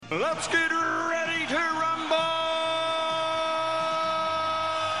Let's get ready to rumble!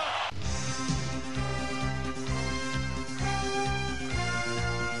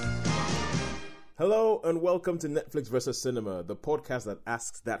 Hello and welcome to Netflix vs. Cinema, the podcast that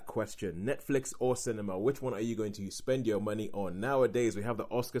asks that question. Netflix or cinema, which one are you going to spend your money on? Nowadays, we have the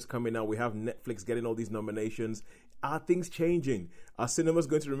Oscars coming out, we have Netflix getting all these nominations. Are things changing? Are cinemas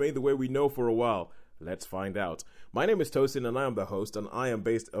going to remain the way we know for a while? Let's find out. My name is Tosin and I am the host, and I am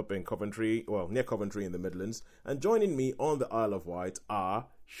based up in Coventry, well, near Coventry in the Midlands. And joining me on the Isle of Wight are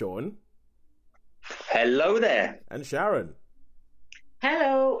Sean. Hello there. And Sharon.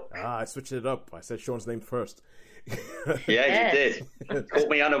 Hello. I switched it up. I said Sean's name first. Yeah, you did. Caught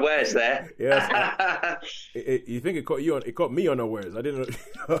me unawares there. Yes. You think it caught you on? It caught me unawares. I didn't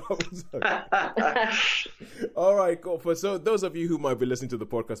know. All right, cool. So those of you who might be listening to the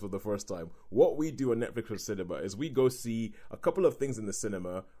podcast for the first time, what we do on Netflix for Cinema is we go see a couple of things in the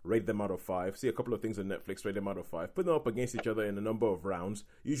cinema, rate them out of 5. See a couple of things on Netflix, rate them out of 5. Put them up against each other in a number of rounds,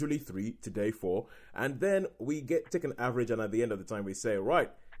 usually 3, today 4, and then we take an average, and at the end of the time we say,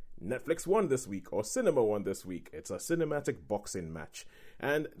 right, Netflix won this week or cinema won this week. It's a cinematic boxing match.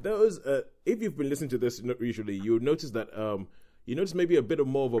 And those, if you've been listening to this usually, you'll notice that you notice maybe a bit of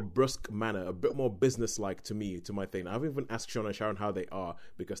more of a brusque manner, a bit more business-like to my thing. I haven't even asked Sean and Sharon how they are,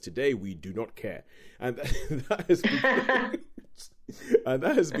 because today we do not care. And that is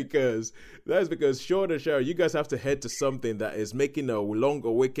because Sean and Sharon, you guys have to head to something that is making a long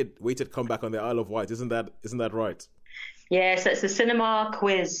awaited comeback on the Isle of Wight. Isn't that right? Yes, it's the cinema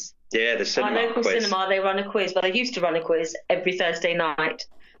quiz. Yeah, the cinema quiz. Our local cinema, they run a quiz. Well, they used to run a quiz every Thursday night,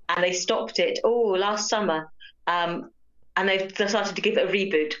 and they stopped it last summer. And they've started to give it a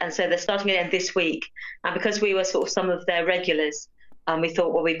reboot, and so they're starting it again this week. And because we were sort of some of their regulars, we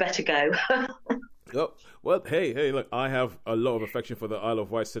thought, well, we better go. Oh, well, hey, look, I have a lot of affection for the Isle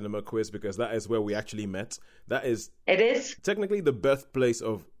of Wight Cinema Quiz, because that is where we actually met. It is technically the birthplace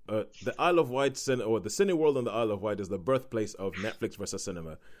of the Isle of Wight, or the Cineworld on the Isle of Wight is the birthplace of Netflix versus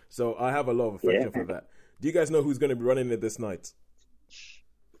cinema. So I have a lot of affection for that. Do you guys know who's going to be running it this night?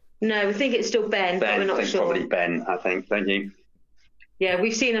 No, we think it's still Ben, but we're not sure. Probably Ben, I think, don't you? Yeah,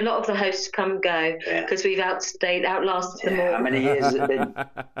 we've seen a lot of the hosts come and go because we've outlasted them all. How many years has it been?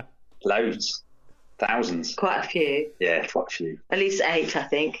 Loads. Thousands. Quite a few. Yeah, quite a few. At least 8, I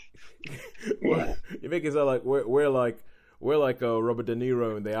think. Well, you make it sound like we're like Robert De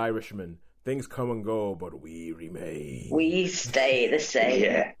Niro in The Irishman. Things come and go, but we remain. We stay the same.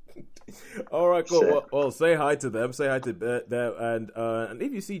 Yeah. All right, cool. Well, say hi to them. Say hi to them, and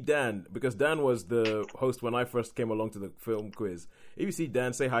if you see Dan, because Dan was the host when I first came along to the film quiz. If you see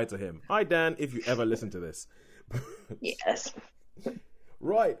Dan, say hi to him. Hi, Dan. If you ever listen to this. Yes.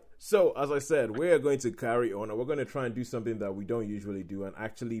 Right. So, as I said, we're going to carry on, and we're going to try and do something that we don't usually do, and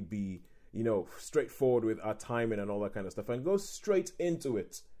actually be, straightforward with our timing and all that kind of stuff, and go straight into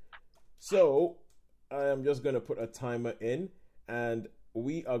it. So, I am just going to put a timer in, and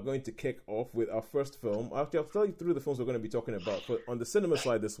we are going to kick off with our first film. I'll tell you through the films we're going to be talking about. On the cinema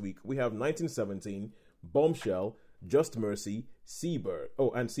side this week, we have 1917, Bombshell, Just Mercy,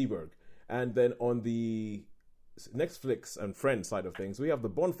 Seberg. And then on the Netflix and Friends side of things, we have The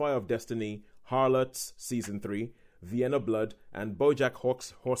Bonfire of Destiny, Harlots Season 3, Vienna Blood, and BoJack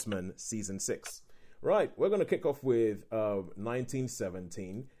Horseman Season 6. Right, we're going to kick off with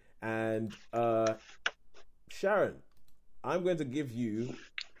 1917. And Sharon, I'm going to give you...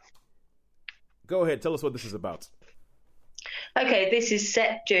 Go ahead, tell us what this is about. Okay, this is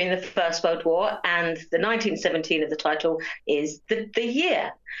set during the First World War, and the 1917 of the title is the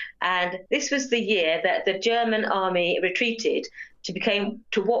year. And this was the year that the German army retreated to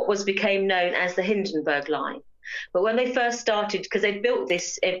what became known as the Hindenburg Line. But when they first started, because they built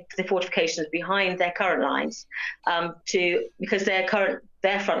the fortifications behind their current lines, because their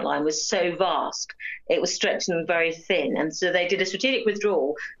front line was so vast, it was stretching them very thin, and so they did a strategic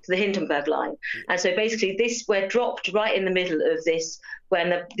withdrawal to the Hindenburg Line. And so basically, we're dropped right in the middle of this,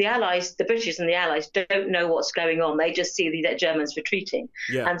 when the Allies, the British and the Allies, don't know what's going on. They just see the Germans retreating,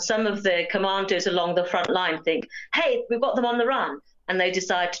 and some of the commanders along the front line think, "Hey, we've got them on the run," and they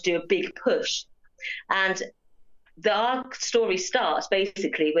decide to do a big push. And our story starts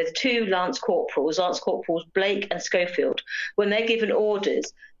basically with 2 Lance Corporals Blake and Schofield, when they're given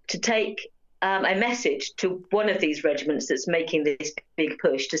orders to take a message to one of these regiments that's making this big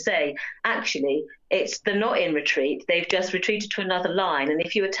push to say, actually, they're not in retreat. They've just retreated to another line. And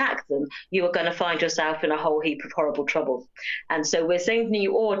if you attack them, you are going to find yourself in a whole heap of horrible trouble. And so we're sending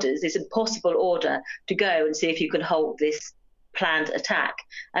you orders, this impossible order, to go and see if you can hold this planned attack,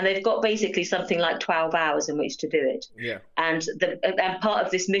 and they've got basically something like 12 hours in which to do it. Yeah. And part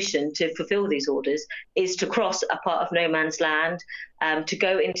of this mission to fulfill these orders is to cross a part of no man's land, to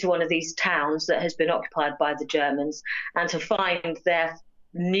go into one of these towns that has been occupied by the Germans, and to find their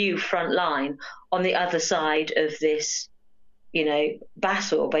new front line on the other side of this,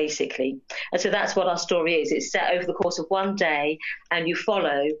 battle, basically. And so that's what our story is. It's set over the course of one day, and you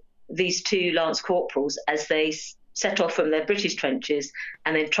follow these two lance corporals as they set off from their British trenches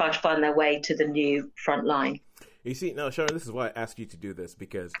and then try to find their way to the new front line. You see, now, Sharon, this is why I asked you to do this,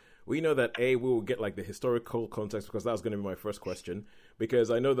 because we know that, we will get like the historical context, because that was going to be my first question,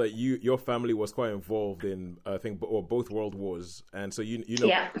 because I know that your family was quite involved in, I think, both world wars, and so you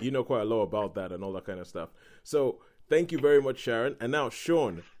know quite a lot about that and all that kind of stuff. So thank you very much, Sharon. And now,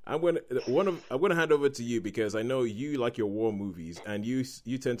 Sean, I'm going to hand over to you, because I know you like your war movies, and you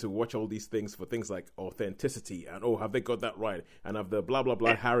tend to watch all these things for things like authenticity and have they got that right, and have the blah blah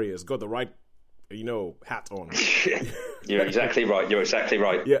blah Harriers got the right hat on. You're exactly right.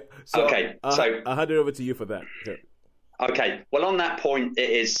 Yeah. So, okay. So I'll hand it over to you for that. Yeah. Okay. Well, on that point, it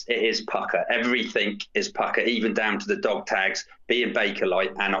is pucker. Everything is pucker, even down to the dog tags being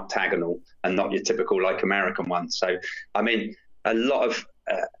Bakelite and octagonal, and not your typical American ones. So, I mean, a lot of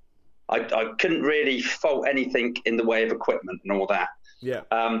I couldn't really fault anything in the way of equipment and all that. Yeah.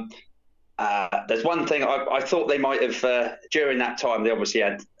 There's one thing I thought they might have during that time. They obviously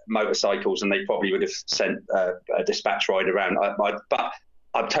had motorcycles, and they probably would have sent a dispatch rider around. But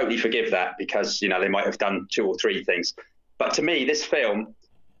I totally forgive that, because they might have done 2 or 3 things. But to me, this film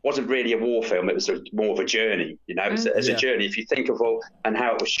wasn't really a war film. It was more of a journey. It was a journey. If you think of all and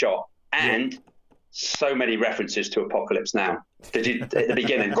how it was shot, and so many references to Apocalypse Now. Did you at the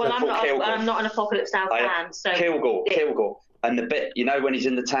beginning? Well, I'm not an Apocalypse Now fan. So Kilgore, and the bit when he's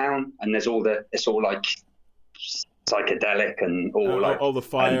in the town, and there's it's all like psychedelic and all the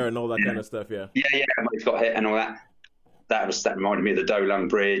fire and all that kind of stuff. Yeah. He's got hit and all that. That reminded me of the Dolung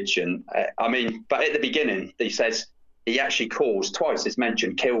Bridge, and but at the beginning he says he actually calls twice. It's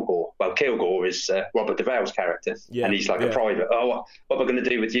mentioned Kilgore. Well, Kilgore is Robert Duvall's character, and he's like a private. Oh, what am I going to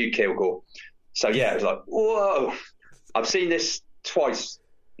do with you, Kilgore? So it was like, whoa! I've seen this twice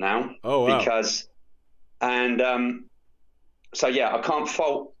now. Oh, wow. Because, and I can't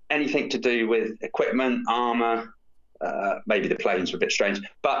fault anything to do with equipment, armor. Maybe the planes were a bit strange,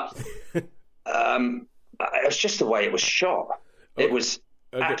 but it was just the way it was shot. It was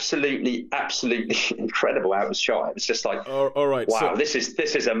absolutely incredible how it was shot. It was just like, all right, wow, this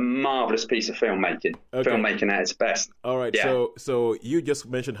is a marvelous piece of filmmaking. Filmmaking at its best. All right, so you just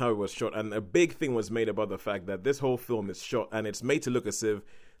mentioned how it was shot, and a big thing was made about the fact that this whole film is shot, and it's made to look as if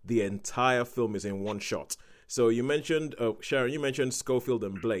the entire film is in one shot. So you mentioned, Sharon, you mentioned Schofield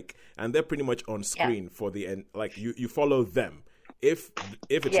and Blake, and they're pretty much on screen for the end. Like you follow them. If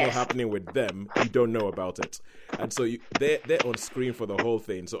it's not happening with them, you don't know about it, and so they're on screen for the whole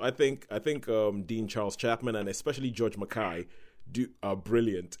thing. So I think Dean Charles Chapman and especially George Mackay are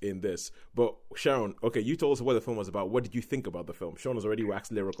brilliant in this. But Sharon, okay, you told us what the film was about. What did you think about the film? Sharon has already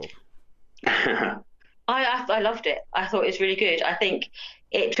waxed lyrical. I loved it. I thought it was really good. I think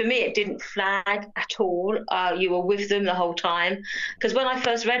for me, it didn't flag at all. You were with them the whole time. Because when I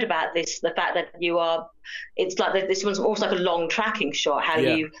first read about this, the fact that it's like this one's almost like a long tracking shot,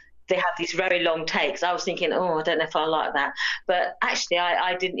 they have these very long takes. I was thinking, I don't know if I like that. But actually,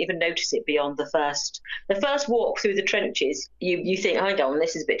 I didn't even notice it beyond the first walk through the trenches. You think, hang on,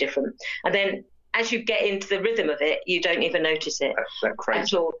 this is a bit different. And then as you get into the rhythm of it, you don't even notice it. That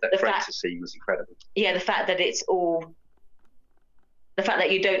crazy scene was incredible. Yeah, the fact that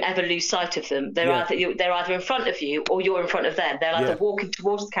you don't ever lose sight of them. They're either in front of you or you're in front of them. They're either walking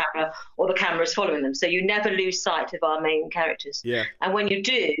towards the camera or the camera's following them. So you never lose sight of our main characters. Yeah. And when you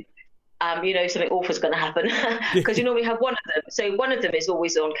do, something awful is going to happen, because you normally have one of them. So one of them is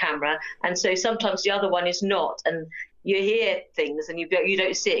always on camera, and so sometimes the other one is not. And you hear things and you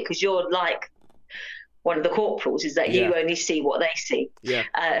don't see it because you're like one of the corporals, is that you only see what they see. Yeah.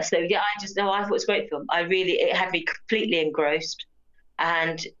 I thought it was a great film. It had me completely engrossed.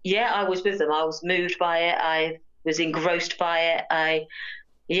 And I was with them. I was moved by it. I was engrossed by it.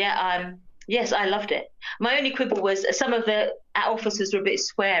 Yes, I loved it. My only quibble was some of the officers were a bit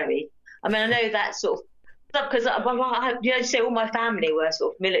sweary. I mean, I know that sort of, because you say all my family were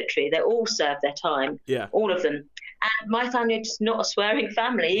sort of military. They all served their time. Yeah. All of them. And my family are just not a swearing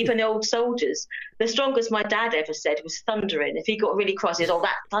family, even the old soldiers. The strongest my dad ever said was thundering. If he got really cross, he'd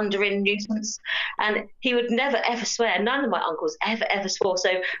that thundering nuisance. And he would never, ever swear. None of my uncles ever swore.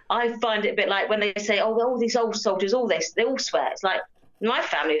 So I find it a bit like when they say, all these old soldiers, they all swear. It's like, my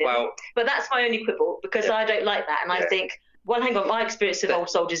family didn't. Well, but that's my only quibble, because I don't like that. And I think Well, hang on. My experience of old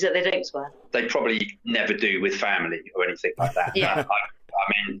soldiers is that they don't swear. They probably never do with family or anything like that. Yeah.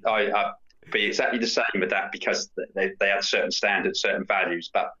 I'd be exactly the same with that, because they had certain standards, certain values.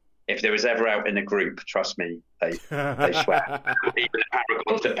 But if there was ever out in a group, trust me, they swear. Even the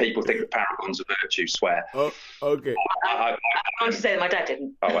paragons that people think the paragons of virtue swear. Oh, okay. I'm to say that my dad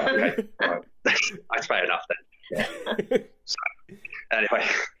didn't. Oh, well, okay. Right. That's fair enough then. Yeah. So, anyway,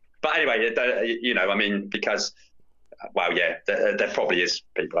 because, well, yeah, there probably is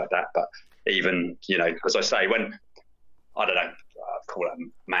people like that. But even, as I say, when, I don't know, I'll call it a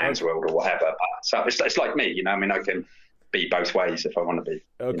man's world or whatever. But so it's like me, I can be both ways if I want to be.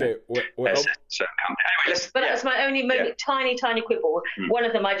 Okay. Anyway, but that's my only tiny quibble. One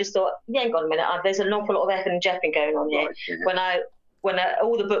of them, I just thought, hang on a minute, there's an awful lot of effing and jeffing going on here. Right, When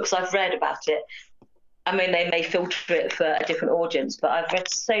all the books I've read about it, they may filter it for a different audience, but I've read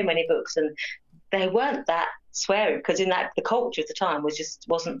so many books and they weren't that swearing, because the culture of the time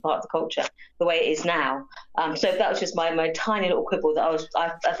wasn't part of the culture the way it is now. So that was just my tiny little quibble that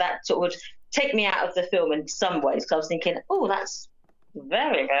sort of would take me out of the film in some ways, because I was thinking, oh, that's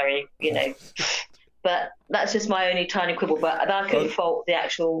very, very, But that's just my only tiny quibble. But I couldn't fault the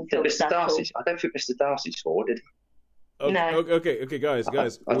actual film. Mr. Darcy, I don't think Mr. Darcy swore, did he? Okay, no. Okay, guys.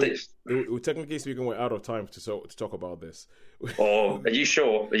 We're technically speaking, we're out of time to talk about this. Or are you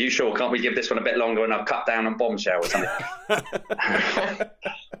sure? Can't we give this one a bit longer and I'll cut down on Bombshell or something?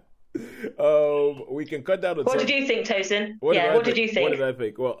 We can cut down. What did you think, Tosin? What did you think? What did I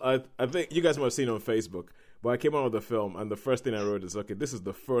think? Well, I think you guys might have seen it on Facebook, but I came out with the film, and the first thing I wrote is, okay, this is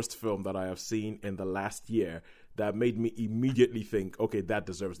the first film that I have seen in the last year that made me immediately think, okay, that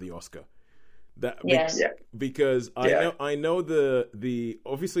deserves the Oscar. Because I know the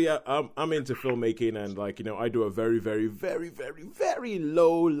obviously I'm into filmmaking, and I do a very, very, very, very, very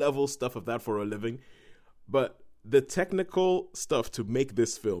low level stuff of that for a living, but the technical stuff to make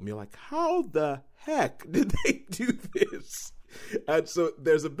this film, you're like, how the heck did they do this? And so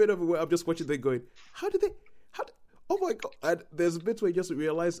there's a bit of a way I'm just watching them going, oh my God. And there's a bit where you just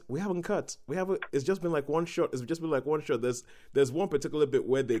realize we haven't cut. It's just been like one shot. There's one particular bit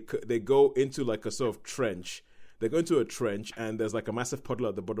where they go into like a sort of trench. They go into a trench, and there's like a massive puddle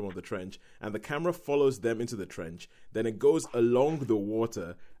at the bottom of the trench, and the camera follows them into the trench. Then it goes along the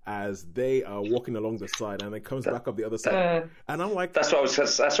water as they are walking along the side, and it comes back up the other side. And I'm like, that's what I was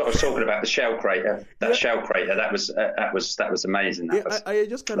talking about. The shell crater. Shell crater. That was amazing. I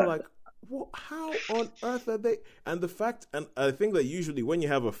just kind of like, what, how on earth are they? And the fact, and I think that usually when you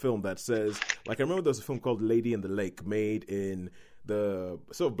have a film that says, like, I remember there was a film called Lady in the Lake, made in the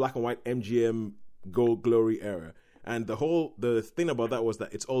sort of black and white MGM Gold Glory era, and the thing about that was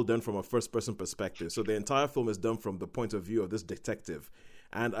that it's all done from a first person perspective, so the entire film is done from the point of view of this detective.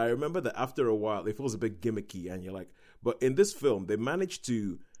 And I remember that after a while it feels a bit gimmicky, and you're like, but in this film they managed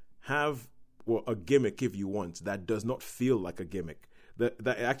to have a gimmick, if you want, that does not feel like a gimmick,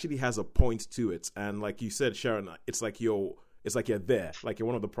 that actually has a point to it. And like you said, Sharon, it's like you're there, like you're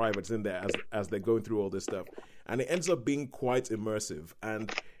one of the privates in there as they're going through all this stuff, and it ends up being quite immersive.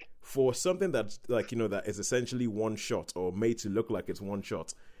 And for something that's that is essentially one shot, or made to look like it's one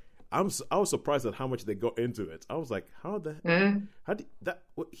shot, I was surprised at how much they got into it. I was like, how did that?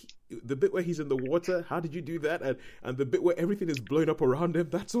 The bit where he's in the water, how did you do that? And the bit where everything is blowing up around him,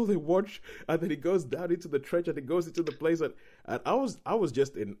 that's all they watch. And then he goes down into the trench, and he goes into the place, and I was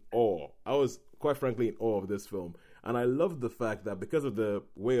just in awe. I was quite frankly in awe of this film. And I love the fact that because of the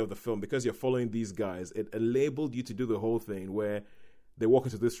way of the film, because you're following these guys, it enabled you to do the whole thing where they walk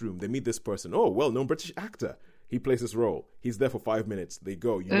into this room, they meet this person. Oh, well-known British actor. He plays this role. He's there for 5 minutes. They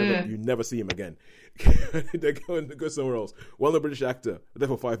go. You never see him again. They go somewhere else. Well-known British actor, there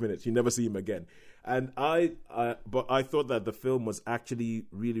for 5 minutes. You never see him again. And but I thought that the film was actually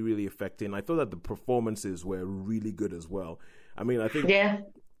really, really affecting. I thought that the performances were really good as well. I mean, I think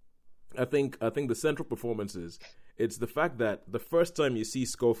the central performances, it's the fact that the first time you see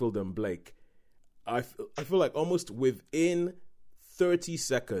Schofield and Blake, I feel like almost within 30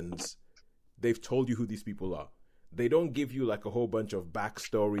 seconds, they've told you who these people are. They don't give you like a whole bunch of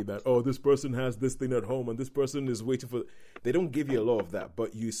backstory that, oh, this person has this thing at home and this person is waiting for... They don't give you a lot of that,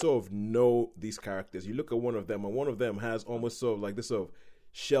 but you sort of know these characters. You look at one of them, and one of them has almost sort of like this sort of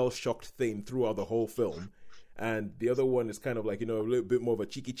shell-shocked thing throughout the whole film. And the other one is kind of like, a little bit more of a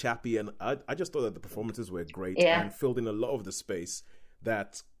cheeky chappy. And I just thought that the performances were great and filled in a lot of the space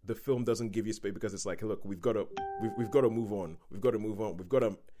that the film doesn't give you space, because it's like, look, we've got to move on. We've got to move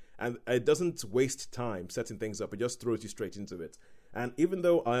on. And it doesn't waste time setting things up. It just throws you straight into it. And even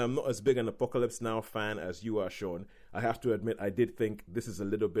though I am not as big an Apocalypse Now fan as you are, Sean, I have to admit I did think this is a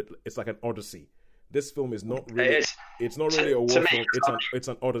little bit... It's like an Odyssey. this film is not really. It's not really a war film. It's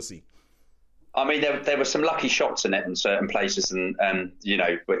an odyssey. I mean, there were some lucky shots in it in certain places, and you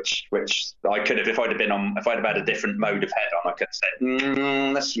know, which I could have, if I'd have had a different mode of head on, I could have said,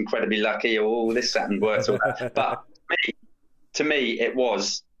 that's incredibly lucky, or this that and worked. But to me, it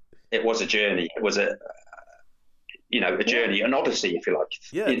was a journey. It was a journey, an odyssey, if you like.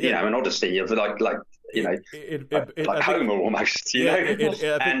 You know, an odyssey of like Homer almost. You know,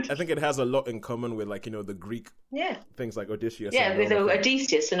 I think it has a lot in common with like the Greek things like Odysseus. Yeah, with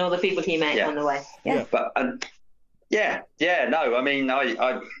Odysseus and all the people he met on the way. Yeah, but no, I mean,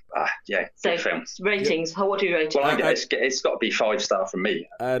 So film. ratings. What do you rate it? Well, it's got to be 5-star from me.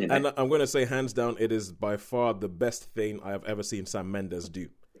 And I'm going to say hands down, it is by far the best thing I have ever seen Sam Mendes do.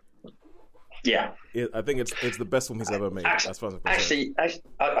 Yeah, I think it's the best film he's ever made. As far as I'm concerned. Actually,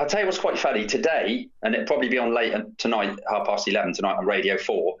 I'll tell you what's quite funny today, and it'll probably be on later tonight, 11:30 tonight on Radio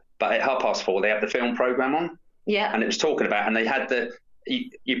 4. But at 4:30 they have the film program on. Yeah, and it was talking about, and they had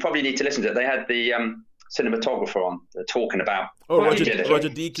you probably need to listen to it. They had the cinematographer on talking about. Oh, Roger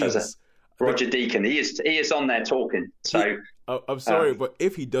Deakins. Roger Deakins. He is on there talking. So I'm sorry, but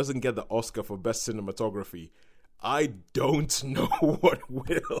if he doesn't get the Oscar for best cinematography, I don't know what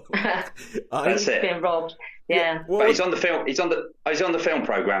will. That's it. Been robbed. Yeah. Well, but he's on the film. He's on the film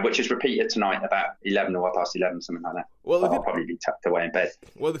program, which is repeated tonight about 11 or 11:30, something like that. Well, I'll probably be tucked away in bed.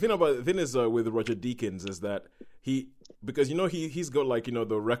 Well, the thing is with Roger Deakins is that because he's got like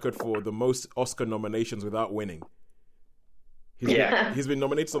the record for the most Oscar nominations without winning. He's been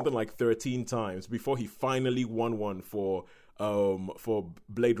nominated something like 13 times before he finally won one for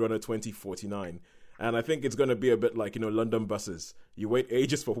Blade Runner 2049. And I think it's going to be a bit like, London buses. You wait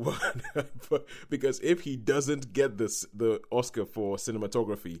ages for one. Because if he doesn't get the Oscar for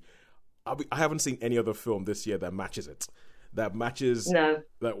cinematography, I haven't seen any other film this year that matches it. That matches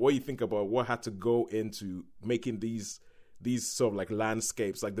that what you think about what had to go into making these sort of like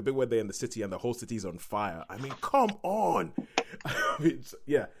landscapes, like the bit where they're in the city and the whole city's on fire. I mean, come on.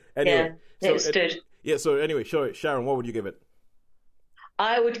 Anyway. So anyway, Sharon, what would you give it?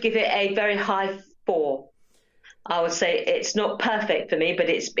 I would give it a very high 4. I would say it's not perfect for me, but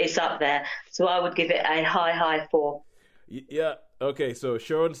it's up there. So I would give it a high 4. Yeah. Okay. So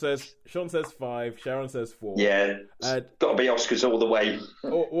Sean says 5. Sharon says 4. Yeah. Got to be Oscars all the way.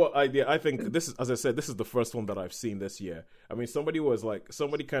 I think this is, as I said, this is the first film that I've seen this year. I mean, somebody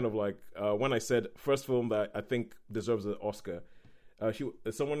kind of like when I said first film that I think deserves an Oscar.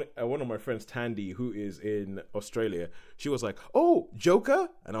 One of my friends, Tandy, who is in Australia, she was like, "Oh, Joker,"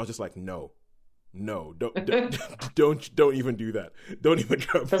 and I was just like, "No, don't even do that. Don't even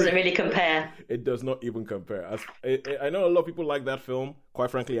compare. Doesn't really compare. It does not even compare. I know a lot of people like that film.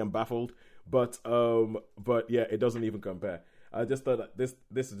 Quite frankly, I'm baffled, but yeah, it doesn't even compare. I just thought that this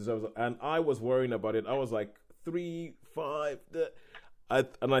deserves it, and I was worrying about it. I was like 3, 5.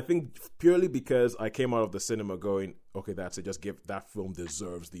 And I think purely because I came out of the cinema going, okay, that's it. Just give that film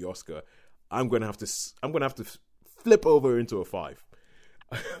deserves the Oscar. I'm gonna have to flip over into a 5.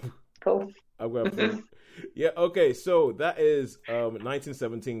 Cool. I'm gonna yeah. Okay. So that is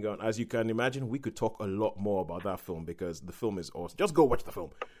 1917 gone. As you can imagine, we could talk a lot more about that film because the film is awesome. Just go watch the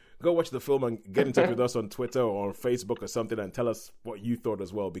film. Go watch the film and get in touch with us on Twitter or on Facebook or something and tell us what you thought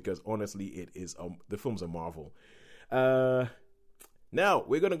as well. Because honestly, it is the film's a marvel. Now,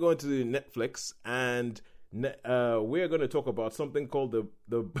 we're going to go into Netflix and we're going to talk about something called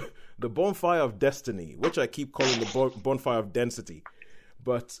the Bonfire of Destiny, which I keep calling the Bonfire of Density.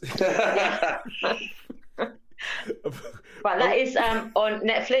 But Right, that is on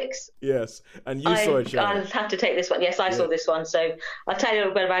Netflix. Yes, and you saw it, Sharon. I'll have to take this one. Yes, I saw this one, so I'll tell you a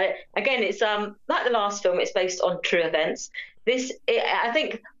little bit about it. Again, it's like the last film, it's based on true events. I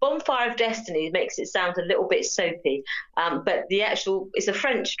think Bonfire of Destiny makes it sound a little bit soapy, but it's a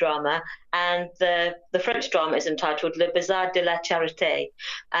French drama, and the French drama is entitled Le Bazar de la Charité.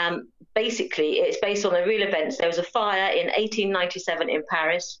 Basically, it's based on the real events. There was a fire in 1897 in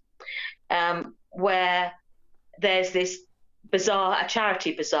Paris, where there's this bazaar, a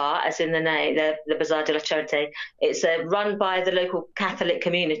charity bazaar, as in the name, the Bazar de la Charité. It's run by the local Catholic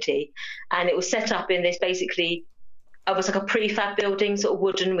community, and it was set up in this basically almost like a prefab building, sort of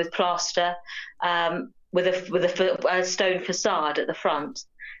wooden with plaster, with a stone facade at the front.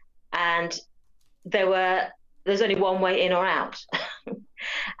 And there's only one way in or out.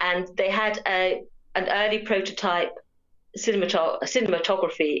 And they had an early prototype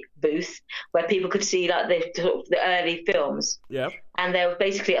cinematography booth where people could see like the early films. Yeah. And there was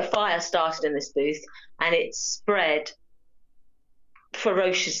basically a fire started in this booth, and it spread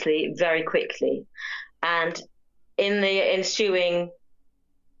ferociously very quickly. And in the ensuing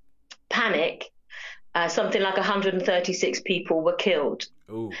panic, something like 136 people were killed,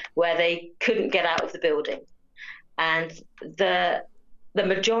 Ooh. where they couldn't get out of the building, and the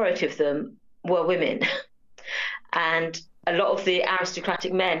majority of them were women, and a lot of the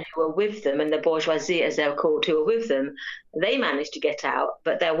aristocratic men who were with them, and the bourgeoisie, as they were called, who were with them, they managed to get out,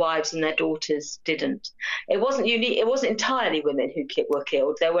 but their wives and their daughters didn't. It wasn't unique. It wasn't entirely women who were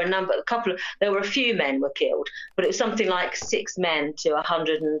killed. There were there were a few men were killed, but it was something like 6 men to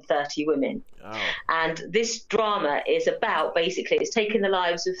 130 women. Oh. And this drama is about, basically, it's taking the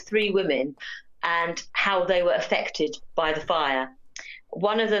lives of 3 women and how they were affected by the fire.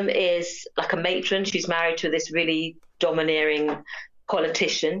 One of them is like a matron. She's married to this really domineering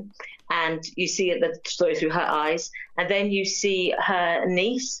politician, and you see the story through her eyes. And then you see her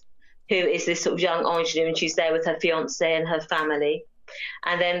niece, who is this sort of young ingenue, and she's there with her fiance and her family.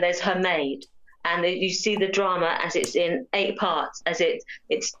 And then there's her maid. And you see the drama as it's in 8 parts. As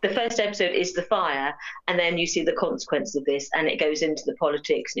it's the first episode is the fire, and then you see the consequences of this, and it goes into the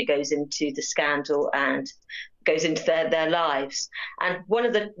politics, and it goes into the scandal, and goes into their lives. And one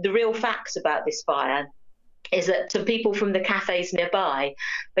of the real facts about this fire is that some people from the cafes nearby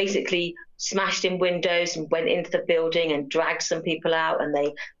basically smashed in windows and went into the building and dragged some people out, and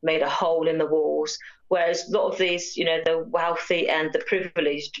they made a hole in the walls. Whereas a lot of these, the wealthy and the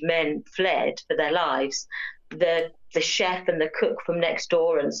privileged men fled for their lives. The chef and the cook from next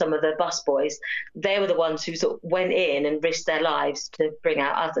door and some of the busboys, they were the ones who sort of went in and risked their lives to bring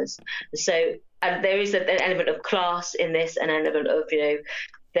out others. So there is an element of class in this, an element of,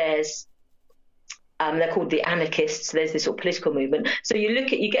 there's they're called the anarchists. There's this sort of political movement. So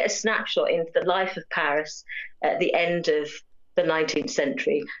you get a snapshot into the life of Paris at the end of the 19th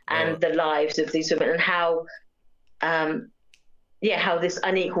century and the lives of these women, and how this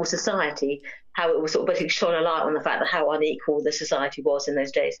unequal society, how it was sort of basically shone a light on the fact that how unequal the society was in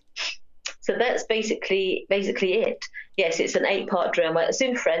those days. So that's basically it. Yes, it's an 8-part drama. It's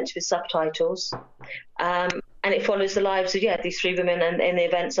in French with subtitles, and it follows the lives of these 3 women and the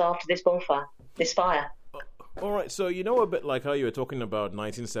events after this fire. All right, so a bit like how you were talking about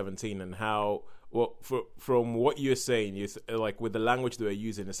 1917 and how, well, from what you're saying, like with the language they were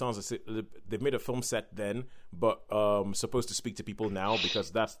using, it sounds as if they made a film set then, but supposed to speak to people now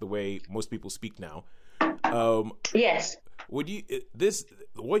because that's the way most people speak now. Yes. Would you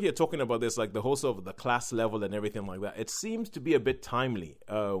what you're talking about, this like the whole sort of the class level and everything like that? It seems to be a bit timely.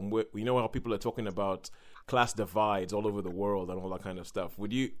 We know how people are talking about class divides all over the world and all that kind of stuff.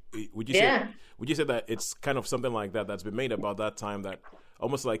 Would you say that it's kind of something like that's been made about that time, that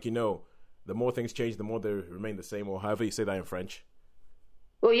almost like the more things change, the more they remain the same, or however you say that in French?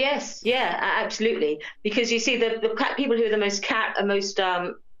 Well, yes, absolutely. Because you see the people who are the most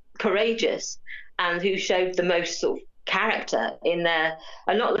courageous and who showed the most sort of character in there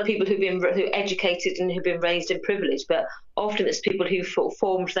are not the people who are educated and who've been raised in privilege, but often it's people who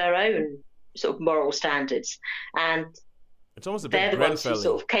formed their own sort of moral standards, and it's almost a bit they're the ones who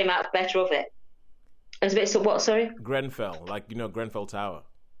sort of came out better of it. It's a bit what? Sorry, Grenfell, like Grenfell Tower.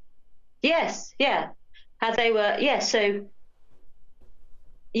 Yes, yeah, how they were. So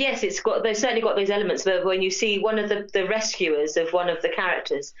yes, they've certainly got those elements. But when you see one of the rescuers of one of the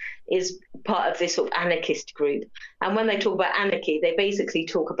characters is part of this sort of anarchist group, and when they talk about anarchy, they basically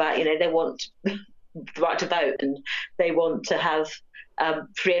talk about they want the right to vote and they want to have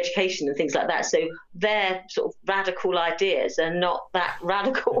free education and things like that. So their sort of radical ideas are not that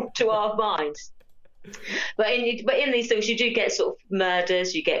radical to our minds. But in these things, you do get sort of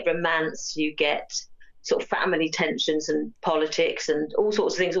murders, you get romance, you get sort of family tensions and politics and all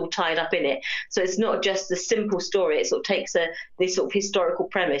sorts of things all tied up in it. So it's not just the simple story. It sort of takes this sort of historical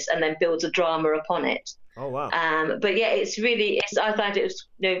premise and then builds a drama upon it. Oh wow! But yeah, I found it was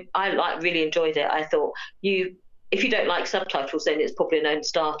I really enjoyed it. I thought if you don't like subtitles, then it's probably a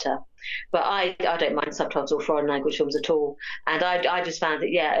non-starter. But I don't mind subtitles or foreign language films at all. And I just found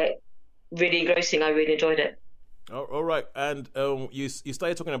it really engrossing. I really enjoyed it. All right, and you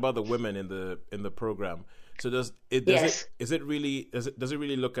started talking about the women in the program. So does it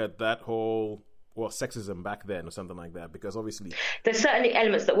really look at that whole sexism back then or something like that? Because obviously there's certainly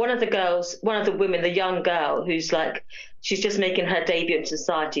elements that one of the women, the young girl who's like she's just making her debut in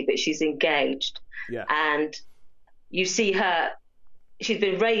society, but she's engaged. Yeah, and you see her. She's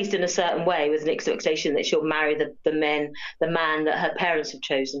been raised in a certain way with an expectation that she'll marry the man that her parents have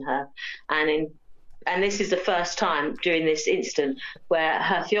chosen her, and this is the first time during this incident where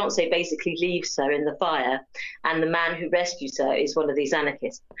her fiancé basically leaves her in the fire, and the man who rescues her is one of these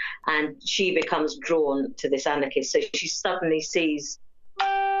anarchists, and she becomes drawn to this anarchist. So she suddenly sees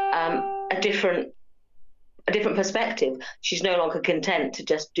a different a different perspective. She's no longer content to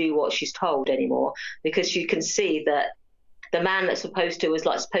just do what she's told anymore, because she can see that the man that's supposed to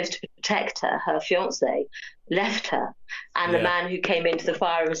protect her fiance, left her, and the man who came into the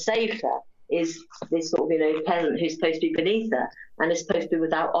fire and saved her is this sort of peasant who's supposed to be beneath her and is supposed to be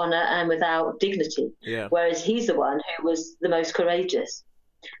without honour and without dignity. Yeah. Whereas he's the one who was the most courageous.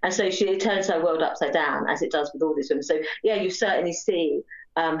 And so it turns her world upside down, as it does with all these women. So yeah, you certainly see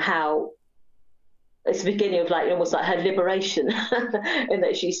how it's the beginning of almost like her liberation, in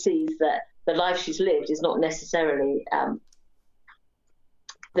that she sees that the life she's lived is not necessarily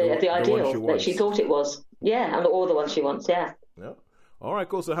the ideal that she thought it was. Yeah, and all the ones she wants. Yeah. Yeah. All right,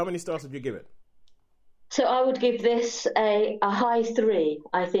 cool. So how many stars would you give it? So I would give this a high 3.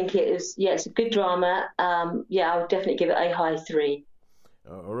 I think it's a good drama. I would definitely give it a high 3.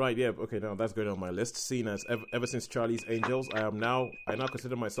 All right, yeah, okay, now that's going on my list. Seen as ever since Charlie's Angels, I now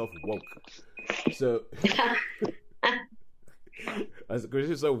consider myself woke. So, as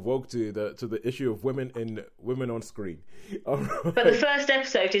so woke to the issue of women on screen. Right. But the first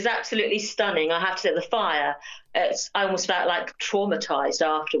episode is absolutely stunning. I have to say, the fire. I almost felt like traumatized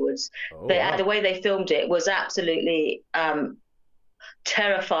afterwards. The way they filmed it was absolutely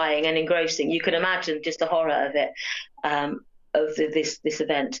terrifying and engrossing. You can imagine just the horror of it. Of this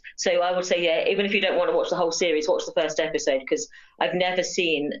event. So I would say, yeah, even if you don't want to watch the whole series, watch the first episode, because I've never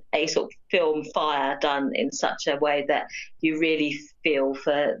seen a sort of film fire done in such a way that you really feel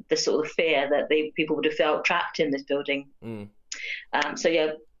for the sort of fear that the people would have felt trapped in this building. I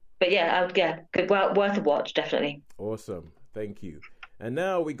would good, worth a watch, definitely. Awesome, thank you. And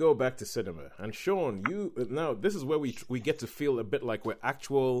now we go back to cinema. And Sean, this is where we get to feel a bit like we're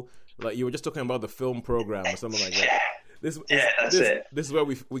actual, like you were just talking about the film program or something like that. This is where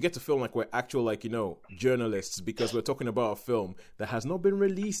we get to feel like we're actual, journalists, because we're talking about a film that has not been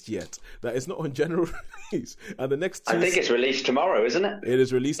released yet, that is not on general release. And the next I think it's released tomorrow, isn't it? It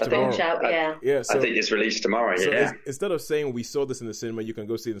is released tomorrow. I think it's released tomorrow, so instead of saying we saw this in the cinema, you can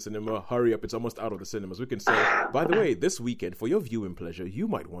go see it in the cinema, hurry up, it's almost out of the cinemas, we can say, by the way, this weekend, for your viewing pleasure, you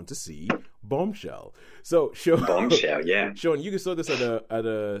might want to see Bombshell. So, Sean, Bombshell, yeah. Sean, you saw this at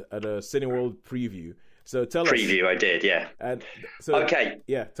a Cineworld preview. So tell us. Preview, I did, yeah. And so, okay.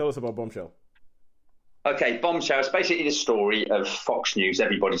 Yeah, tell us about Bombshell. Okay, Bombshell is basically the story of Fox News.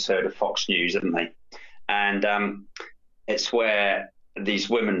 Everybody's heard of Fox News, haven't they? And it's where these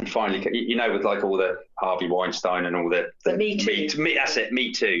women finally, with all the Harvey Weinstein and all the Me Too. That's it,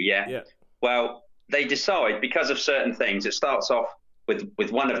 Me Too, yeah. Well, they decide, because of certain things, it starts off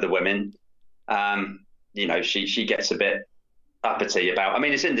with one of the women, she gets a bit uppity about,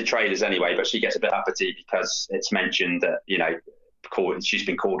 it's in the trailers anyway, but she gets a bit uppity because it's mentioned that, she's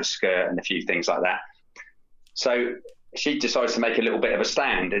been called a skirt and a few things like that. So she decides to make a little bit of a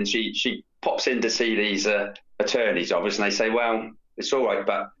stand, and she pops in to see these attorneys of us, and they say, well, it's all right,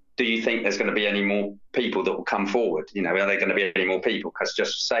 but do you think there's going to be any more people that will come forward? Are there going to be any more people? Because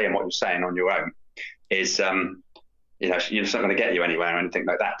just saying what you're saying on your own is, it's not going to get you anywhere or anything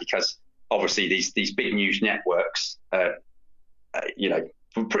like that, because obviously these big news networks,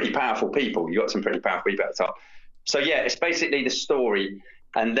 pretty powerful people. You got some pretty powerful people at the top. So yeah, it's basically the story,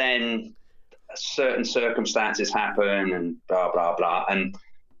 and then certain circumstances happen, and blah blah blah, and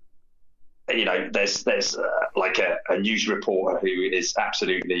there's a news reporter who is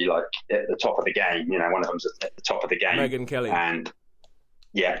absolutely at the top of the game. One of them's at the top of the game. Megyn Kelly. And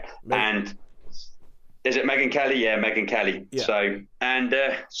and is it Megyn Kelly? Yeah, Megyn Kelly.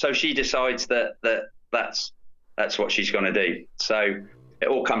 Yeah. So she decides that's what she's going to do. So it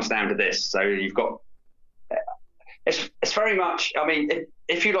all comes down to this. So you've got, it's very much,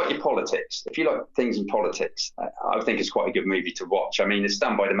 if you like your politics, if you like things in politics, I think it's quite a good movie to watch. It's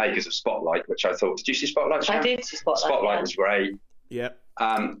done by the makers of Spotlight, which I thought, did you see Spotlight, Sharon? I did see Spotlight. Spotlight was great. Yeah.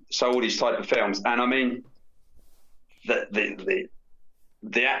 So all these type of films, and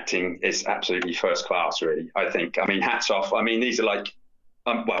the acting is absolutely first class, really, I think. Hats off. These are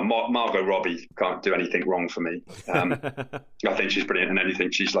Margot Robbie can't do anything wrong for me. I think she's brilliant in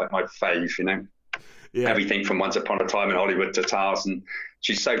anything. She's like my fave, Yeah. Everything from Once Upon a Time in Hollywood to Tarzan.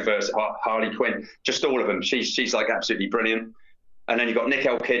 She's so versatile. Harley Quinn, just all of them. She's absolutely brilliant. And then you've got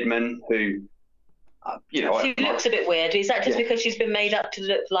Nicole Kidman, who, she looks a bit weird. Is that just because she's been made up to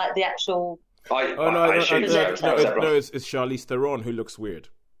look like the actual? No, it's Charlize Theron who looks weird.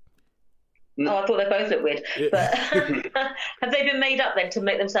 Oh, I thought they both looked weird. But have they been made up then to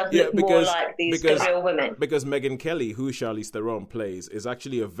make themselves look more like the real women? Because Megyn Kelly, who Charlize Theron plays, is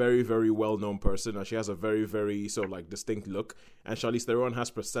actually a very, very well-known person, and she has a very, very sort of like distinct look. And Charlize Theron has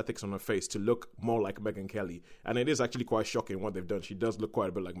prosthetics on her face to look more like Megyn Kelly, and it is actually quite shocking what they've done. She does look quite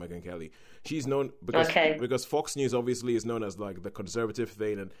a bit like Megyn Kelly. She's known because Fox News obviously is known as like the conservative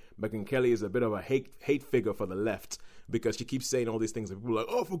thing, and Megyn Kelly is a bit of a hate figure for the left, because she keeps saying all these things, and people are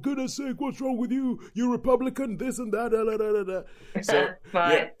like, "Oh, for goodness sake, what's wrong with you? You're Republican, this and that." So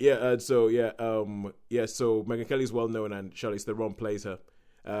right. So Megyn Kelly's well known, and Charlize Theron plays her.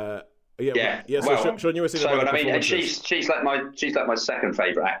 So Sean, you were saying about and she's like my second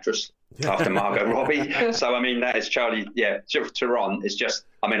favorite actress after Margot Robbie. So I mean, that is Charlie. Yeah, Theron is just.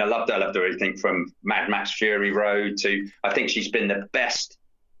 I mean, I loved her everything from Mad Max Fury Road to. I think she's been the best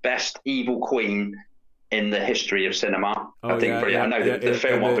evil queen in the history of cinema. I think I know the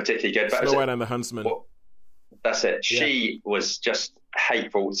film wasn't particularly good, but Snow White and the Huntsman. That's it. She was just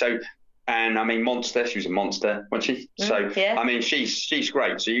hateful. So, and I mean, monster. She was a monster, wasn't she? I mean, she's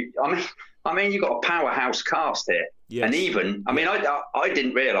great. So, I mean, you got a powerhouse cast here, and even I mean, I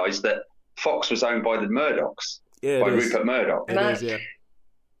didn't realise that Fox was owned by the Murdochs, by Rupert Murdoch. It is, yeah.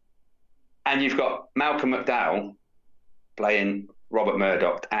 And you've got Malcolm McDowell playing Robert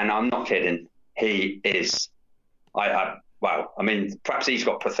Murdoch, and I'm not kidding. He is, I mean, perhaps he's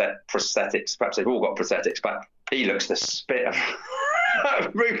got prosthetics. Perhaps they've all got prosthetics, but he looks the spit of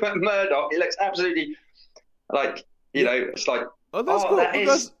Rupert Murdoch. He looks absolutely like, you know, it's like. Oh, that's cool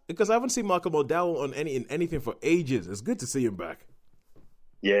because I haven't seen Malcolm McDowell in anything for ages. It's good to see him back.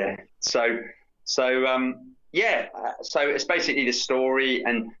 Yeah. So it's basically the story,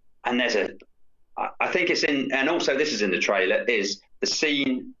 and there's I think it's in, and also this is in the trailer, is the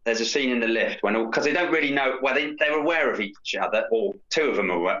scene. There's a scene in the lift because they don't really know. Well, they're aware of each other, or two of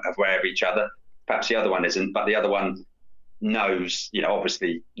them are aware of each other. Perhaps the other one isn't, but the other one knows. You know,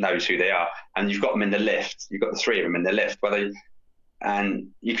 obviously knows who they are. And you've got them in the lift. You've got the three of them in the lift,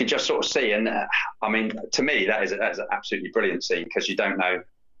 and you can just sort of see. And I mean, to me, that is an absolutely brilliant scene because you don't know,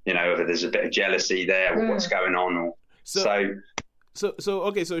 you know, whether there's a bit of jealousy there or what's going on, or So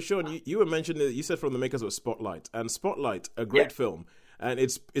okay, so Sean, you were mentioning that you said from the makers of Spotlight, and Spotlight, a great film, and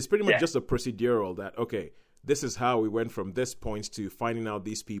it's pretty much just a procedural that, okay, this is how we went from this point to finding out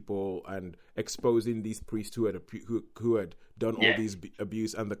these people and exposing these priests who had done all these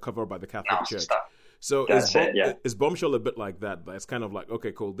abuse and the cover by the Catholic Church. So is Bombshell a bit like that? It's kind of like,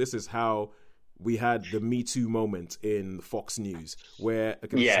 okay, cool, this is how we had the Me Too moment in Fox News, where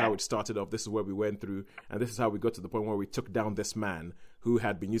this is how it started off, this is where we went through, and this is how we got to the point where we took down this man who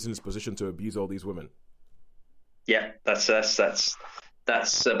had been using his position to abuse all these women. Yeah, that's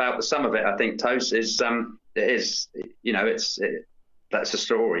about the sum of it. I think Toast is it is, you know, that's a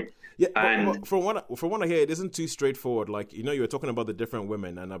story. Yeah, and from what I hear, it isn't too straightforward. Like, you know, you were talking about the different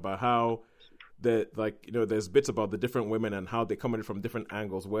women and about how there's bits about the different women and how they come at it from different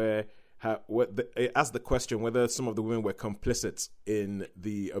angles, where it asks the question whether some of the women were complicit in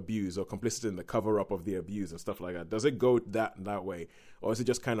the abuse or complicit in the cover-up of the abuse and stuff like that. Does it go that way? Or is it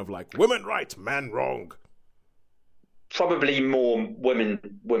just kind of like, women right, man wrong? Probably more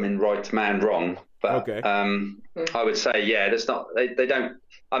women right, man wrong. But okay. I would say, there's not, they don't,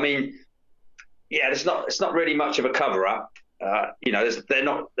 I mean, it's not really much of a cover-up. You know, they're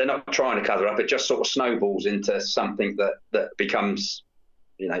not trying to cover up. It just sort of snowballs into something that becomes,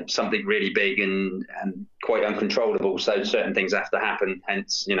 you know, something really big and quite uncontrollable. So certain things have to happen.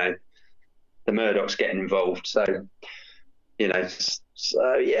 Hence, you know, the Murdochs getting involved. So, you know,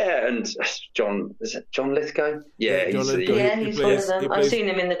 and John Lithgow? Yeah, John Lithgow. He's one of them. I've seen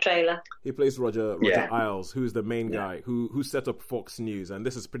him in the trailer. He plays Roger Ailes, who's the main guy who set up Fox News, and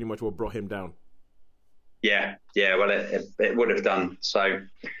this is pretty much what brought him down. Yeah. Well, it would have done so.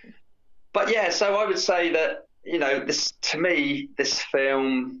 But so I would say that, you know, this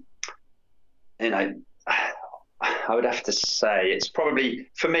film, you know, I would have to say it's probably,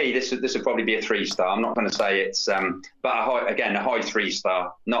 for me, this would probably be a 3-star. I'm not going to say it's, but a high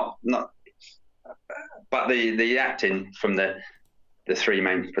 3-star. Not, but the acting from the three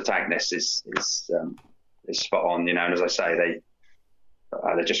main protagonists is spot on. You know, and as I say,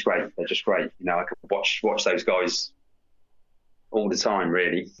 they're just great. They're just great. You know, I could watch those guys all the time,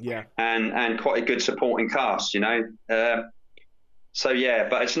 really. Yeah. And quite a good supporting cast, you know. But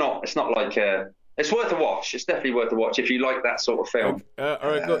it's not like It's worth a watch. It's definitely worth a watch if you like that sort of film. All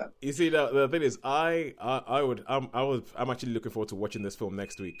right, good. You see, the thing is, I'm actually looking forward to watching this film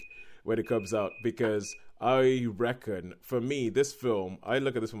next week when it comes out, because I reckon, for me, this film, I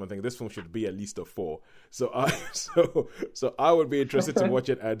look at this film and think this film should be at least a 4. So I would be interested to watch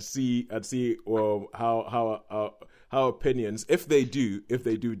it and see how opinions, if they do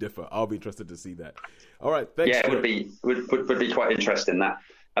differ, I'll be interested to see that. All right, thanks. Yeah, it would be quite interesting, that.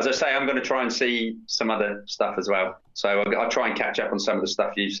 As I say, I'm going to try and see some other stuff as well. So I'll try and catch up on some of the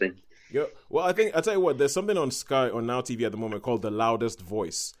stuff you've seen. Yeah. Well, I'll tell you what, there's something on Sky, on Now TV at the moment called The Loudest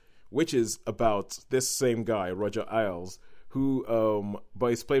Voice, which is about this same guy, Roger Ailes, who but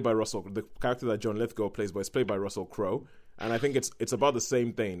he's played by the character that John Lithgow plays, but it's played by Russell Crowe. And I think it's about the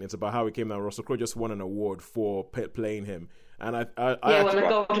same thing. It's about how he came down. Russell Crowe just won an award for playing him. And I won the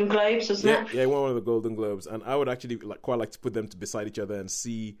Golden Globes, wasn't it? Yeah, he won one of the Golden Globes. And I would actually quite like to put them beside each other and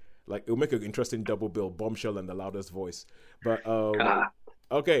see, it'll make an interesting double bill, Bombshell and The Loudest Voice. But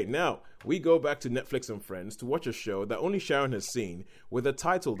okay, now we go back to Netflix and Friends to watch a show that only Sharon has seen, with a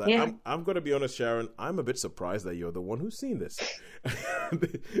title that I'm going to be honest, Sharon, I'm a bit surprised that you're the one who's seen this.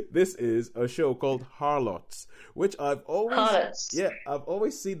 This is a show called Harlots, which I've always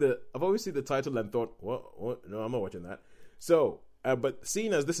seen the title and thought, what? No, I'm not watching that. So, but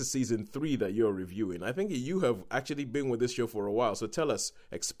seeing as this is season 3 that you're reviewing, I think you have actually been with this show for a while. So tell us,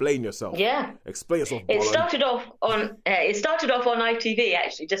 explain yourself. Yeah, explain yourself. It started off on ITV,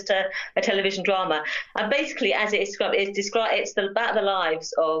 actually, just a television drama. And basically, as it's about the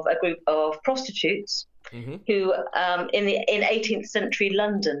lives of a group of prostitutes. Mm-hmm. Who in 18th century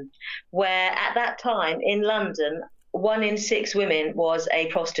London, where at that time in London 1 in 6 women was a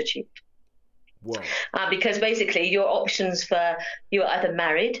prostitute. Because basically your options you were either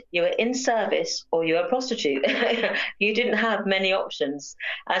married, you were in service, or you were a prostitute. You didn't have many options.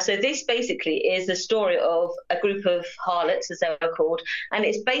 So this basically is the story of a group of harlots, as they were called, and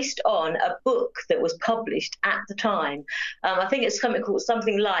it's based on a book that was published at the time. I think it's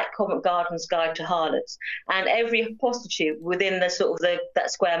something like Covent Garden's Guide to Harlots, and every prostitute within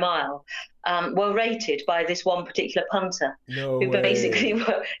that square mile were rated by this one particular punter, basically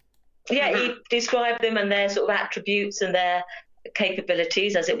were. Yeah, he described them and their sort of attributes and their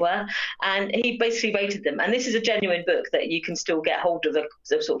capabilities, as it were, and he basically rated them. And this is a genuine book that you can still get hold of the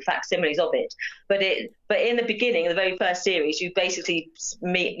sort of facsimiles of it. But in the beginning, the very first series, you basically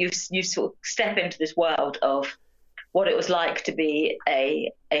you sort of step into this world of what it was like to be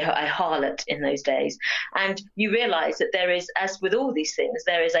a harlot in those days, and you realise that there is, as with all these things,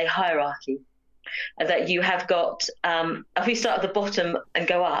 there is a hierarchy. That you have got, if we start at the bottom and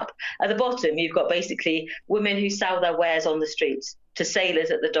go up, at the bottom you've got basically women who sell their wares on the streets to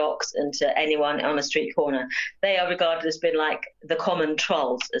sailors at the docks and to anyone on a street corner. They are regarded as being like the common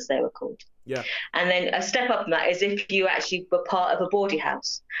trolls, as they were called. Yeah. And then a step up from that is if you actually were part of a bawdy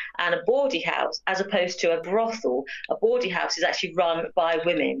house. And a bawdy house, as opposed to a brothel, a bawdy house is actually run by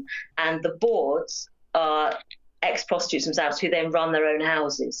women, and the bawds are ex-prostitutes themselves who then run their own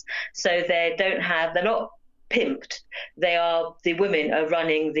houses. So they're not pimped. The women are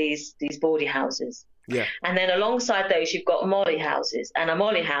running these bawdy houses. Yeah. And then alongside those, you've got molly houses. And a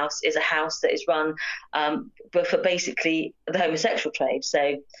molly house is a house that is run for basically the homosexual trade.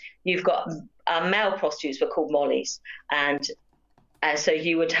 So you've got male prostitutes were called mollies. And so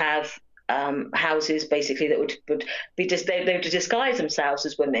you would have houses basically that would be they would disguise themselves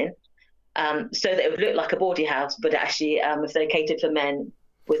as women. So that it would look like a bawdy house, but actually, if they catered for men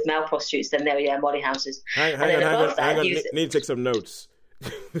with male prostitutes, then they were molly houses. Hang on. Need to take some notes.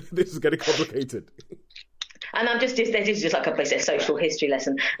 This is getting complicated. And this is just like a basic social history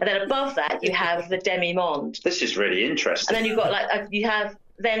lesson. And then above that, you have the demi-monde. This is really interesting. And then you've got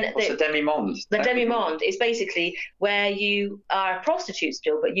what's a demi-monde? The demi-monde is basically where you are a prostitute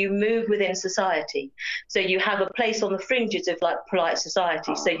still, but you move within society. So you have a place on the fringes of polite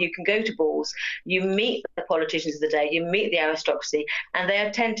society. So you can go to balls, you meet the politicians of the day, you meet the aristocracy, and they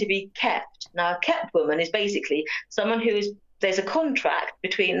tend to be kept. Now, a kept woman is basically someone who is. There's a contract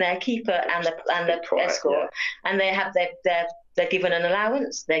between their keeper and the escort, and they have they're given an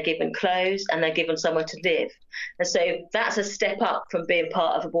allowance, they're given clothes, and they're given somewhere to live. And so that's a step up from being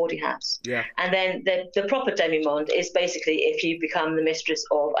part of a boarding house. Yeah. And then the proper demi-monde is basically if you become the mistress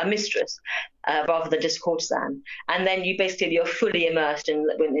of a mistress rather than just a courtesan. And then you're fully immersed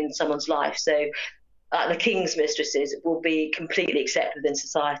in someone's life. So the king's mistresses will be completely accepted in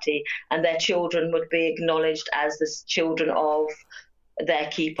society, and their children would be acknowledged as the children of their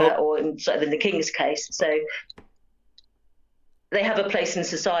keeper, or in the king's case. So they have a place in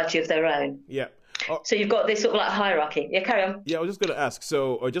society of their own. Yeah. So you've got this sort of like hierarchy. Yeah, carry on. Yeah, I was just going to ask.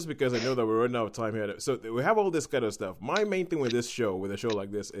 So, or just because I know that we're running out of time here, so we have all this kind of stuff. My main thing with this show, with a show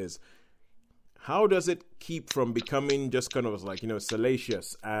like this, is how does it keep from becoming just kind of like,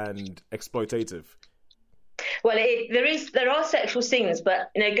 salacious and exploitative? Well, there are sexual scenes,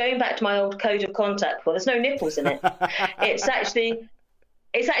 but going back to my old code of contact, there's no nipples in it. It's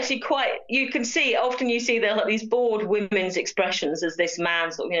actually quite. You can see often. You see there like these bored women's expressions as this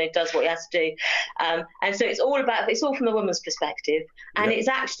man sort of does what he has to do, and so it's all from the woman's perspective, and It's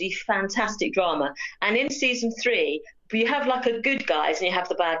actually fantastic drama. And in season 3, you have like a good guys and you have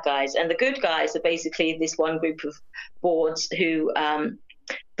the bad guys, and the good guys are basically this one group of boards who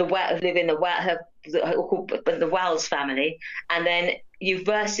live in the Wells family, and then you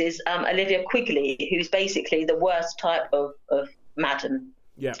versus Olivia Quigley, who's basically the worst type of madam.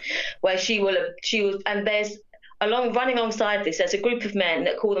 Yeah. Where she will, and there's running alongside this, there's a group of men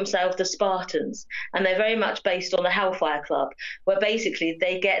that call themselves the Spartans, and they're very much based on the Hellfire Club, where basically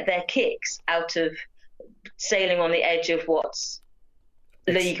they get their kicks out of sailing on the edge of what's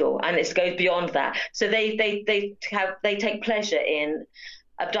legal, and it goes beyond that. So they take pleasure in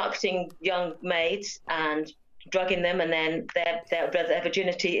abducting young maids and drugging them, and then their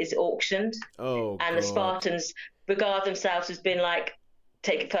virginity is auctioned. Oh, and God. The Spartans regard themselves as being like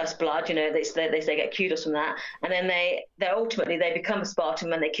take first blood, they say get kudos from that, and then they ultimately become a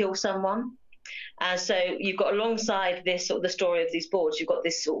Spartan when they kill someone. And so you've got alongside this sort of the story of these boards, you've got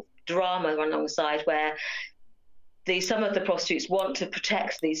this sort of drama run alongside where some of the prostitutes want to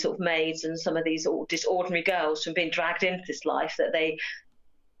protect these sort of maids and some of these just ordinary girls from being dragged into this life that they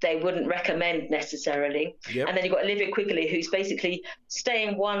wouldn't recommend necessarily. Yep. And then you've got Olivia Quigley, who's basically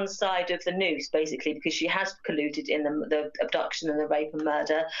staying one side of the noose, basically, because she has colluded in the abduction and the rape and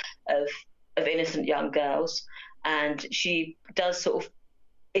murder of innocent young girls. And she does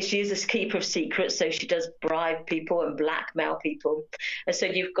she is a keeper of secrets, so she does bribe people and blackmail people. And so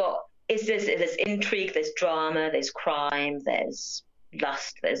you've got, there's intrigue, there's drama, there's crime, there's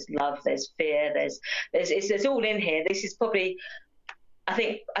lust, there's love, there's fear, there's all in here. This is probably, I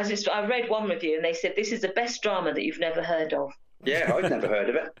think, I read one review and they said this is the best drama that you've never heard of. Yeah, I've never heard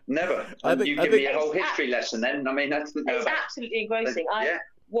of it. Never. You give me a whole history lesson then. I mean, it's absolutely engrossing. I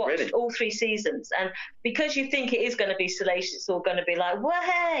watched all 3 seasons, and because you think it is going to be salacious, it's all going to be like, well,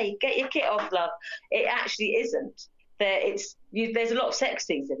 hey, get your kit off, love. It actually isn't. There's a lot of sex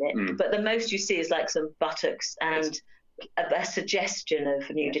scenes in it, but the most you see is like some buttocks and a suggestion of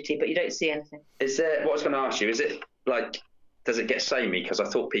nudity, but you don't see anything. Is there? What I was going to ask you, is it like, does it get samey? Because I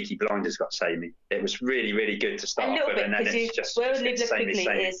thought Peaky Blinders got samey. It was really, really good to start with, and then it's just Olivia Quigley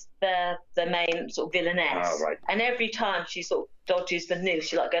is the main sort of villainess. Oh, right. And every time she sort of dodges the noose,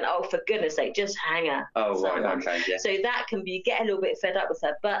 she's like going, oh, for goodness sake, just hang her. Oh, right, okay, yeah. So that can be, get a little bit fed up with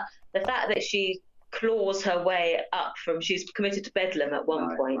her. But the fact that she claws her way up she's committed to Bedlam at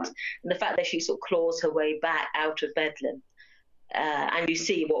one point, and the fact that she sort of claws her way back out of Bedlam, and you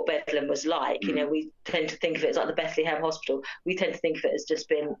see what Bedlam was like. We tend to think of it as like the Bethlehem Hospital. We tend to think of it as just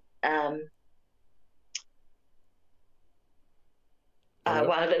being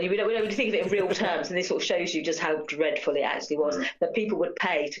we don't really think of it in real terms, and this sort of shows you just how dreadful it actually was. That people would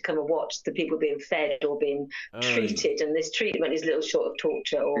pay to come and watch the people being fed or being treated, and this treatment is little short of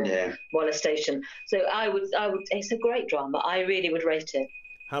torture or molestation. So I would. It's a great drama. I really would rate it.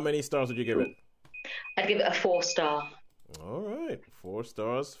 How many stars would you give it? I'd give it a 4-star. All right, 4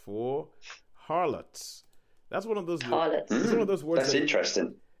 stars for Harlots. That's one of those. Harlots. It's one of those words. That's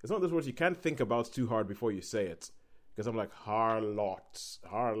interesting. It's one of those words you can't think about too hard before you say it. Because I'm like, Harlots.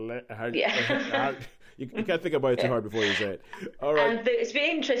 You can't think about it too hard before you say it. All right. And it's very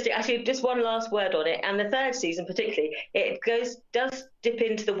interesting. Actually, just one last word on it. And the 3rd season particularly, it does dip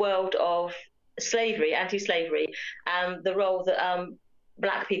into the world of slavery, anti-slavery, and the role that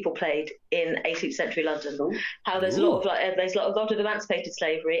Black people played in 18th century London. How there's a lot of emancipated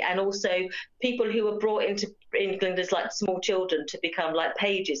slavery, and also people who were brought into England as like small children to become like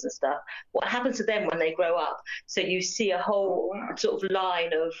pages and stuff. What happens to them when they grow up? So you see a whole sort of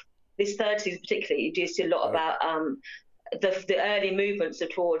line of this 3rd season particularly. You do see a lot about the early movements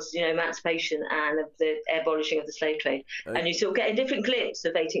towards emancipation and of the abolishing of the slave trade, and you sort of get a different glimpse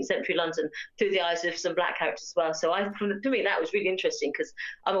of 18th century London through the eyes of some Black characters as well. So to me that was really interesting, because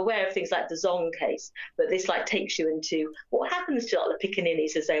I'm aware of things like the Zong case, but this like takes you into what happens to like the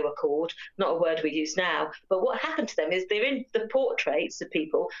Piccaninnies, as they were called, not a word we use now, but what happened to them is they're in the portraits of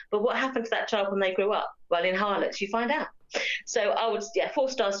people, but what happened to that child when they grew up? Well, in Harlots you find out. So I would 4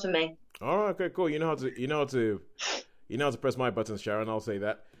 stars for me. All right, okay, cool. You know how to press my buttons, Sharon. I'll say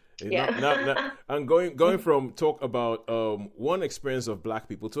that. And going from talk about one experience of black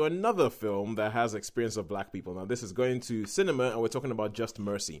people to another film that has experience of black people. Now this is going to cinema, and we're talking about Just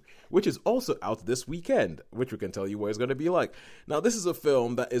Mercy, which is also out this weekend, which we can tell you what it's going to be like. Now this is a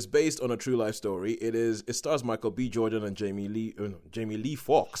film that is based on a true life story. It stars Michael B. Jordan and Jamie Lee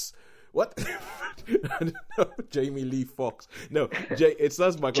Foxx. What? Jamie Lee Foxx. No, it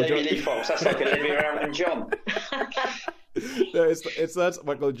stars Michael Jamie Lee Foxx. That's like Olivia Newton-John. No, it stars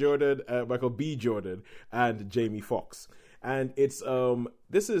Michael B. Jordan, and Jamie Foxx, and it's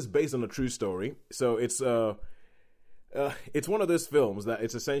this is based on a true story. So it's one of those films that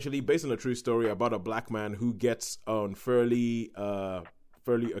it's essentially based on a true story about a black man who gets unfairly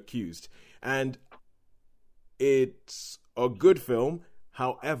accused, and it's a good film.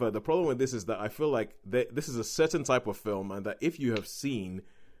 However, the problem with this is that I feel like this is a certain type of film, and that if you've seen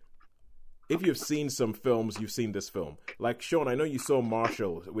some films, you've seen this film. Like Sean, I know you saw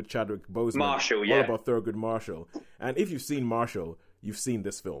Marshall with Chadwick Boseman. Marshall, yeah. What about Thurgood Marshall? And if you've seen Marshall, you've seen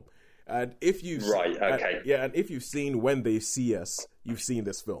this film. And if you've and if you've seen When They See Us, you've seen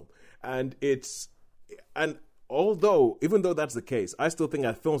this film. And even though that's the case, I still think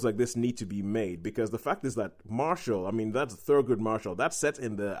that films like this need to be made, because the fact is that Marshall, I mean, that's Thurgood Marshall. That's set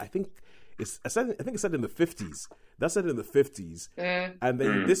in I think it's set in the 50s. That's set in the 50s. And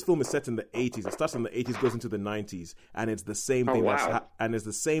then this film is set in the 80s. It starts in the 80s, goes into the 90s, and it's the same thing. And it's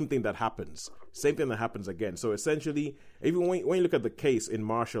the same thing that happens. Same thing that happens again. So essentially, even when you look at the case in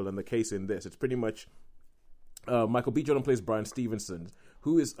Marshall and the case in this, it's pretty much Michael B. Jordan plays Brian Stevenson,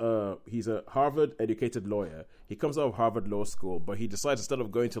 who is he's a Harvard-educated lawyer. He comes out of Harvard Law School, but he decides, instead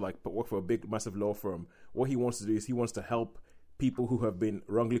of going to work for a big, massive law firm, what he wants to do is he wants to help people who have been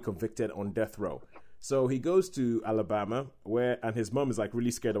wrongly convicted on death row. So he goes to Alabama, and his mom is like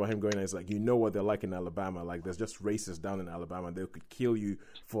really scared about him going. And it's like, you know what they're like in Alabama. Like, there's just racists down in Alabama, and they could kill you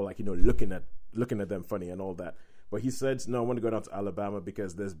for looking at them funny and all that. But he said, no, I want to go down to Alabama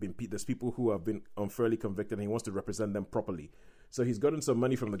because there's people who have been unfairly convicted, and he wants to represent them properly. So he's gotten some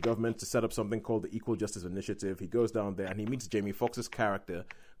money from the government to set up something called the Equal Justice Initiative. He goes down there and he meets Jamie Foxx's character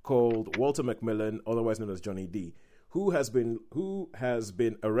called Walter McMillan, otherwise known as Johnny D, who has been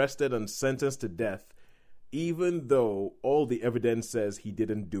arrested and sentenced to death, even though all the evidence says he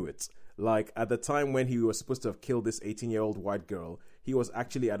didn't do it. Like, at the time when he was supposed to have killed this 18-year-old white girl, he was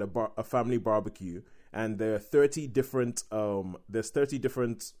actually at a family barbecue, and there are 30 different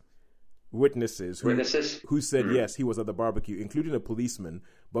witnesses who said yes, he was at the barbecue, including a policeman.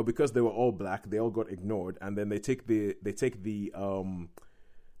 But because they were all black, they all got ignored, and then they take the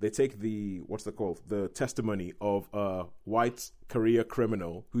testimony of a white career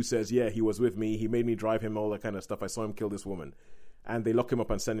criminal who says, yeah, he was with me, he made me drive him, all that kind of stuff, I saw him kill this woman. And they lock him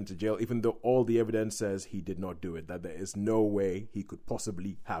up and send him to jail, even though all the evidence says he did not do it, that there is no way he could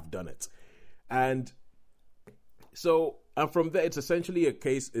possibly have done it. And so, and from there, it's essentially a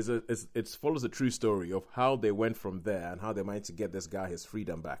case, it follows a true story of how they went from there and how they managed to get this guy his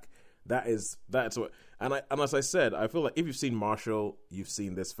freedom back. That's what, and as I said, I feel like if you've seen Marshall, you've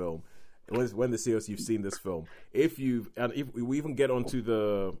seen this film. When They See Us, you've seen this film. If we even go onto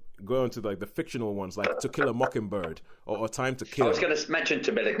the fictional ones, like To Kill a Mockingbird or Time to Kill. I was going to mention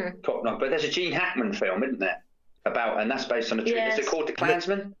To Kill a Mockingbird, but there's a Gene Hackman film, isn't there? And that's based on a true. Yes. Is it called The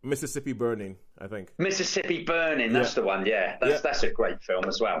Klansman? Mississippi Burning, I think. Mississippi Burning, that's the one. Yeah, that's a great film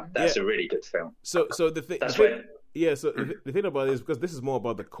as well. That's a really good film. So the thing. That's when. Yeah, so the thing about it is, because this is more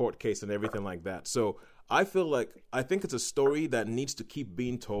about the court case and everything like that. So I think it's a story that needs to keep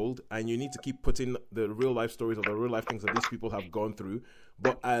being told, and you need to keep putting the real life stories or the real life things that these people have gone through.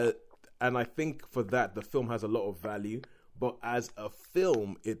 But and I think for that, the film has a lot of value. But as a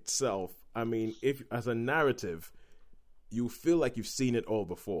film itself, I mean, if as a narrative, you feel like you've seen it all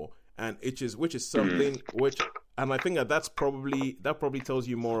before, and which is something which, and I think that probably tells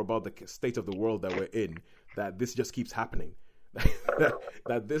you more about the state of the world that we're in. That this just keeps happening.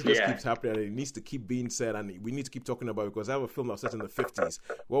 that this just keeps happening, and it needs to keep being said, and we need to keep talking about it, because I have a film that's set in the 50s,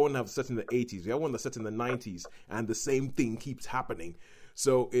 we have one that's set in the 80s, we have one that's set in the 90s, and the same thing keeps happening.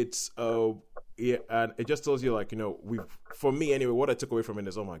 So it's and it just tells you, like, for me anyway, what I took away from it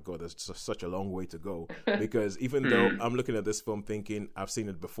is, oh my god, there's just such a long way to go. Because even though I'm looking at this film thinking I've seen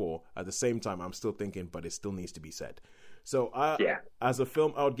it before, at the same time I'm still thinking, but it still needs to be said. So as a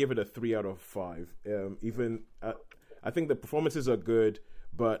film, I would give it a 3 out of 5. I think the performances are good,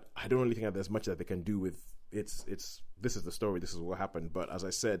 but I don't really think that there's much that they can do with it's. This is the story. This is what happened. But as I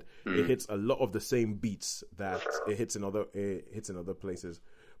said, it hits a lot of the same beats that it hits in other places.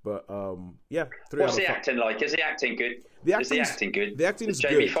 But 3 What's the acting like? Is the acting good? Is the acting good? The acting is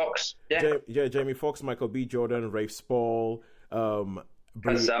Jamie good. Foxx. Jamie Foxx, Michael B. Jordan, Rafe Spall.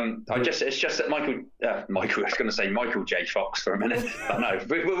 Because it's just that Michael, I was going to say Michael J. Fox for a minute. I know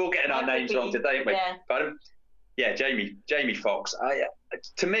we're all getting our names wrong today, aren't we? Yeah. But Jamie Foxx.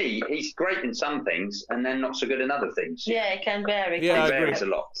 To me, he's great in some things and then not so good in other things. Yeah, it can vary. Yeah, He I agree. varies a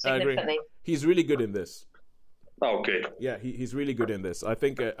lot. I agree. He's really good in this. Oh, good. Yeah, he's really good in this. I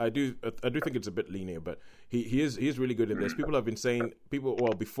think I do think it's a bit linear, but he is really good in this. People have been saying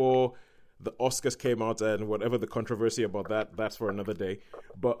before the Oscars came out and whatever the controversy about that's for another day.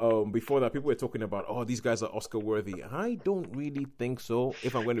 But before that, people were talking about, these guys are Oscar worthy. I don't really think so.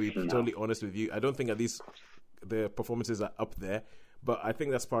 If I'm going to be totally honest with you, I don't think at least their performances are up there. But I think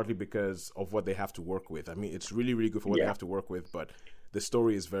that's partly because of what they have to work with. I mean, it's really, really good for what they have to work with, but the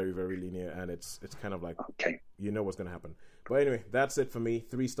story is very, very linear, and it's kind of like, you know what's going to happen. But anyway, that's it for me.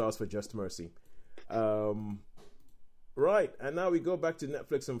 3 stars for Just Mercy. Right, and now we go back to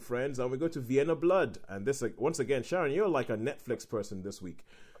Netflix and Friends, and we go to Vienna Blood. And this, once again, Sharon, you're like a Netflix person this week.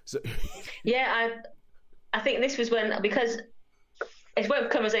 So yeah, I think this was because it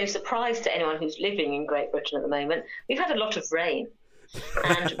won't come as any surprise to anyone who's living in Great Britain at the moment. We've had a lot of rain.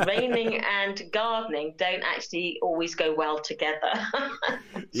 And raining and gardening don't actually always go well together.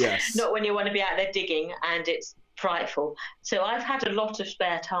 Yes. Not when you want to be out there digging and it's frightful. So I've had a lot of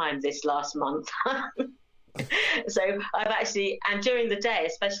spare time this last month. So I've actually, and during the day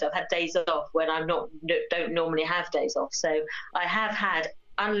especially, I've had days off when don't normally have days off. So I have had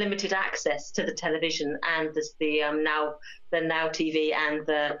unlimited access to the television and the Now TV and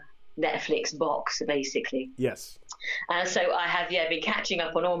the Netflix box, basically. Yes. So I have been catching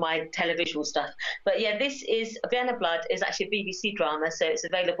up on all my televisual stuff. But this is Vienna Blood is actually a BBC drama, so it's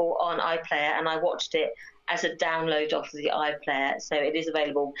available on iPlayer, and I watched it as a download off the iPlayer, so it is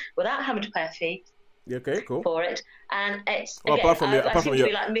available without having to pay a fee. Okay, cool. For it, and it's apart from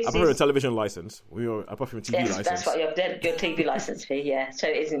your television license, apart from your TV license. That's what your TV license fee. Yeah, so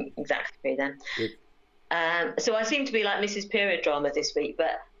it isn't exactly free then. So I seem to be like Mrs. Period Drama this week,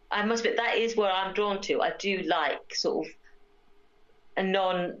 but I must admit that is where I'm drawn to. I do like sort of a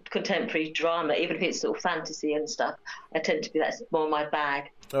non-contemporary drama, even if it's sort of fantasy and stuff. That's more my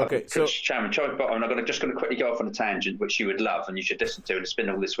bag. Okay, so Sharon, I'm just going to quickly go off on a tangent, which you would love and you should listen to. And it's been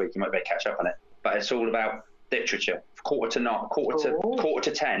all this week. You might be able to catch up on it. But it's all about literature. Quarter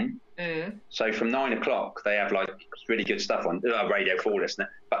to 10. Mm. So from 9 o'clock, they have like really good stuff on Radio 4, listener.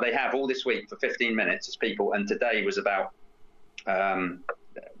 But they have all this week for 15 minutes as people. And today was about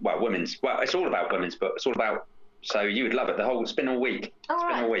women's. Well, it's all about women's, but it's all about. So you would love it. It's been all week. Been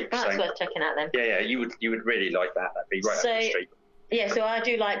all week. That's worth checking out then. Yeah, you would really like that. That'd be right up the street. Yeah, so I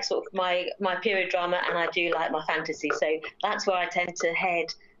do like sort of my period drama, and I do like my fantasy. So that's where I tend to head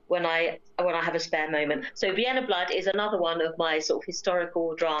when I have a spare moment. So Vienna Blood is another one of my sort of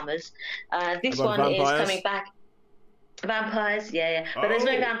historical dramas. This one vampires? Is coming back. Vampires, yeah. But there's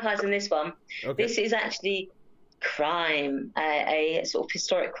no vampires in this one. Okay. This is actually crime, a sort of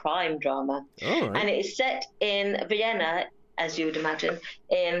historic crime drama. Right. And it is set in Vienna, as you would imagine,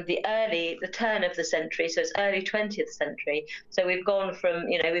 in the turn of the century, so it's early 20th century. So we've gone from,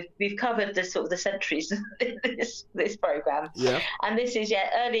 we've covered the sort of the centuries in this program. Yeah. And this is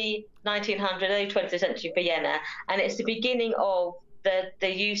early 1900, early 20th century Vienna, and it's the beginning of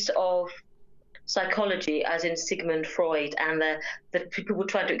the use of psychology, as in Sigmund Freud, and the people were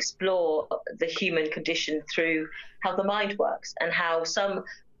trying to explore the human condition through how the mind works, and how some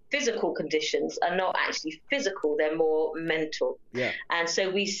physical conditions are not actually physical, they're more mental. Yeah. And so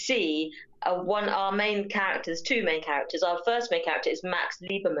we see our main characters, 2 main characters. Our first main character is Max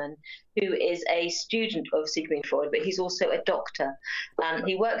Liebermann, who is a student of Sigmund Freud, but he's also a doctor.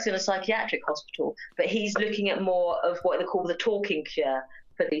 He works in a psychiatric hospital, but he's looking at more of what they call the talking cure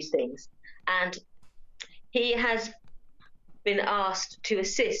for these things. And he has been asked to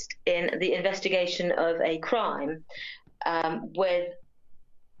assist in the investigation of a crime with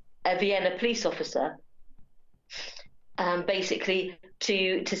a Vienna police officer, basically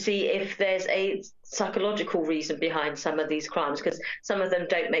to see if there's a psychological reason behind some of these crimes, because some of them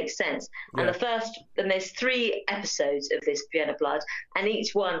don't make sense. Yeah. And there's 3 episodes of this Vienna Blood, and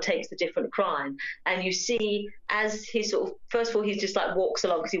each one takes a different crime. And you see, as he first of all, he just like walks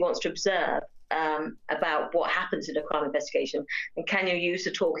along because he wants to observe about what happens in a crime investigation, and can you use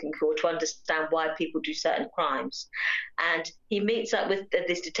the talking cure to understand why people do certain crimes. And he meets up with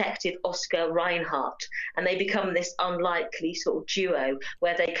this detective Oscar Reinhardt, and they become this unlikely sort of duo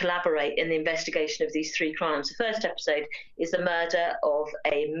where they collaborate in the investigation of these 3 crimes. The first episode is the murder of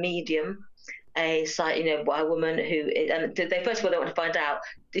a medium a site, a woman who, and they first of all they want to find out,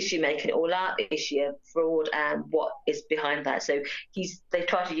 is she making it all up? Is she a fraud? And what is behind that? So they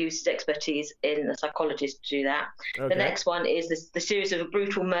try to use his expertise in a psychologist to do that. Okay. The next one is the series of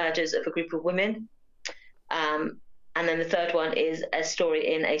brutal murders of a group of women. And then the third one is a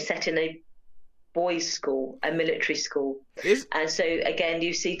story set in a boys' school, a military school. And so again,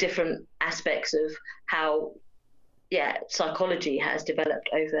 you see different aspects of how, psychology has developed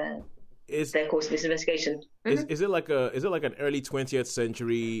over their course of this investigation. Is it like an early 20th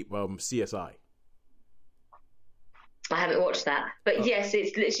century CSI? I haven't watched that, but yes,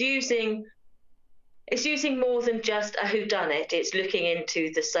 it's using more than just a whodunit. It's looking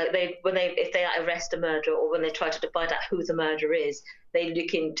into if they arrest a murderer, or when they try to find out who the murderer is, they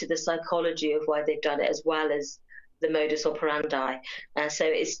look into the psychology of why they've done it, as well as the modus operandi. So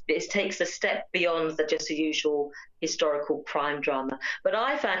it takes a step beyond just the usual historical crime drama. But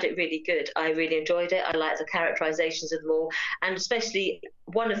I found it really good. I really enjoyed it. I liked the characterizations of them all, and especially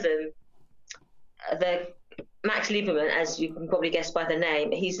one of them, the Max Lieberman, as you can probably guess by the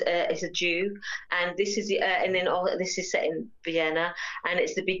name, he's a Jew, and this is this is set in Vienna, and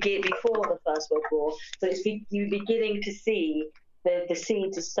it's before the First World War. So you're beginning to see the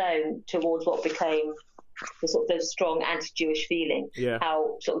seeds are sown towards what became the sort of strong anti-Jewish feeling. Yeah.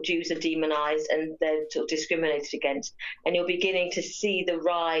 How sort of Jews are demonized and they're sort of discriminated against, and you're beginning to see the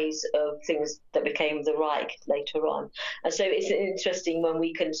rise of things that became the Reich later on. And so it's interesting when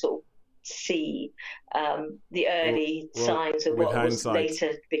we can sort of see the early signs of what was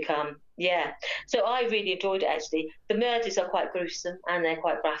later become. Yeah. So I really enjoyed it, actually. The murders are quite gruesome and they're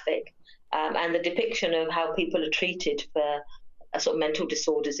quite graphic. And the depiction of how people are treated for sort of mental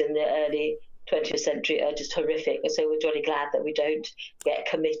disorders in the early 20th century are just horrific. And so we're jolly glad that we don't get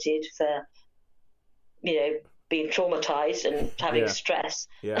committed for, being traumatized and having stress.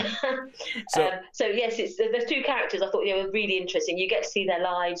 Yeah. So yes, there's two characters I thought were really interesting. You get to see their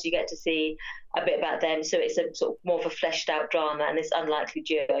lives, you get to see a bit about them. So it's a sort of more of a fleshed out drama and this unlikely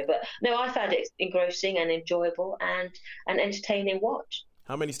duo. But no, I found it engrossing and enjoyable and an entertaining watch.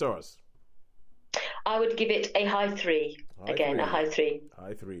 How many stars? I would give it a high 3. A high 3.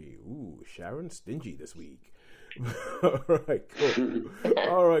 High 3. Ooh, Sharon stingy this week. All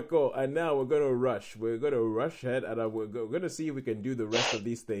right, cool. And now we're going to rush. We're going to rush ahead, and we're going to see if we can do the rest of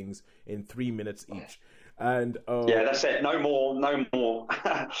these things in 3 minutes each. And that's it. No more. No more.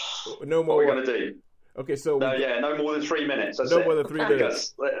 What are we going to do? Okay, so no more than 3 minutes. That's no more than 3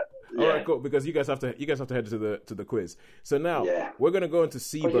 minutes. All right, cool. Because you guys have to head to the quiz. So now we're going to go into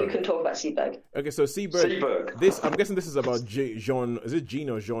Seberg. Well, you can talk about Seberg. Okay, so Seberg. I'm guessing this is about Jean. Is it Jean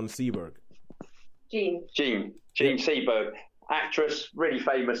or Jean Seberg? Jean Seberg, actress, really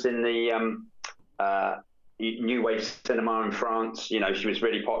famous in the New Wave cinema in France. She was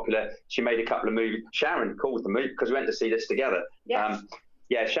really popular. She made a couple of movies. Sharon called the movie because we went to see this together. Yeah.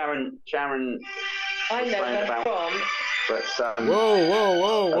 Sharon. I know her from. But,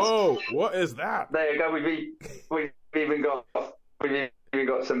 whoa! What is that? There you go. We've even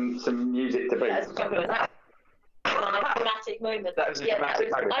got some music to beat. A dramatic moment. That was a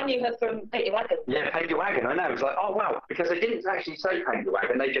dramatic moment. I knew her from Paint Your Wagon. Yeah, Paint Your Wagon. I know. It was like, oh wow, because they didn't actually say Paint Your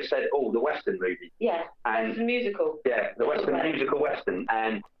Wagon. They just said, the Western movie. Yeah. And the musical. Yeah, the musical Western.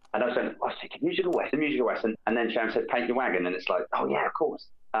 And I was saying, I was thinking musical Western. And then Sharon said Paint Your Wagon, and it's like, oh yeah, of course.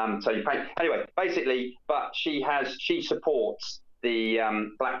 So you paint anyway. Basically, but she supports the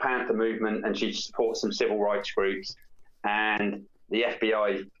Black Panther movement, and she supports some civil rights groups. And the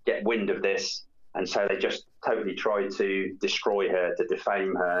FBI get wind of this. And so they just totally tried to destroy her, to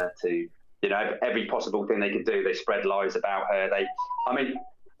defame her, to, every possible thing they could do. They spread lies about her.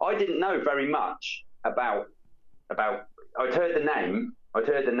 I didn't know very much about. I'd heard the name.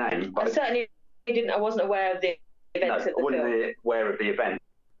 But I certainly didn't. I wasn't aware of the events of the film. I wasn't aware of the events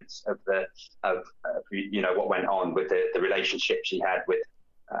of what went on with the relationship she had with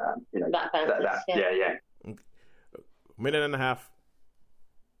Black Panthers. Yeah. Minute and a half.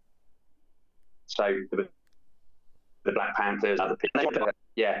 So the Black Panthers, other people,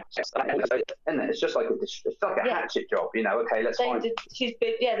 and it's just like a hatchet job, Okay, let's find. She's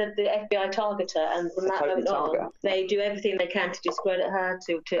been, the FBI target her, and from that moment on, they do everything they can to discredit her,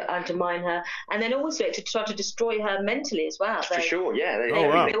 to undermine her, and then also to try to destroy her mentally as well. For sure, yeah. They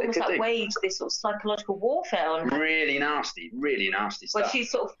almost wage this sort of psychological warfare on her. Really nasty stuff. Well, she's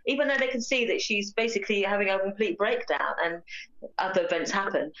sort of, even though they can see that she's basically having a complete breakdown and other events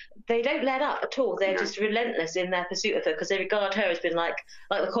happen, they don't let up at all. They're just relentless in their pursuit of her, because they regard her as being like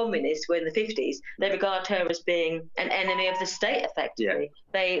the communists were in the 50s. They regard her as being an enemy of the state, effectively.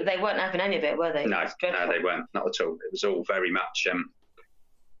 Yeah. They weren't having any of it, were they? No, they weren't, not at all. It was all very much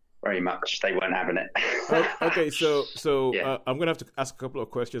very much they weren't having it. Okay, so Yeah. I'm gonna have to ask a couple of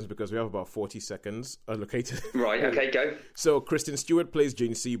questions because we have about 40 seconds allocated. Right, okay, go. So Kristen Stewart plays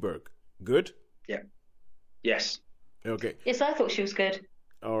Jane Seberg. Good. Yeah. Yes. Okay. Yes, I thought she was good.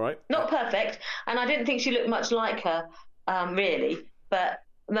 All right. Not perfect, and I didn't think she looked much like her, really. But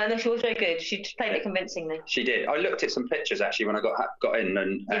no, she was very good. She played it convincingly. She did. I looked at some pictures actually when I got in,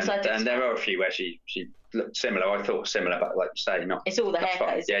 and Yes, I did. and there are a few where she looked similar. I thought similar, but like you say, not. It's all the That's haircut.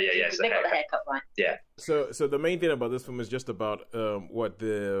 fine. Isn't Yeah, it? yeah, it's the They got the haircut. haircut right. Yeah. So the main thing about this film is just about what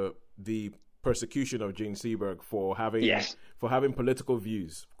the persecution of Jane Seberg for having Yes. political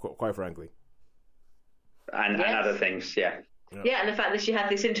views, quite frankly. And Yes. other things, yeah. Yeah, and the fact that she had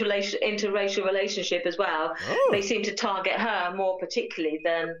this interracial relationship as well, Oh. they seem to target her more particularly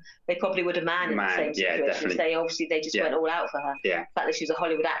than they probably would a man in the same Yeah, situation. definitely. They just Yeah. went all out for her. Yeah. The fact that she was a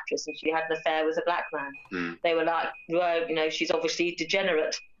Hollywood actress and she had an affair with a black man. Mm. They were like, well, she's obviously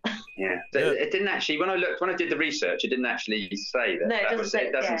degenerate. Yeah. Yeah. It didn't actually. When I did the research, it didn't actually say that. No, it doesn't say-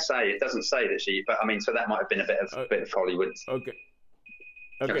 It doesn't yeah. say. It doesn't say that she. But I mean, so that might have been a bit of Hollywood. Okay.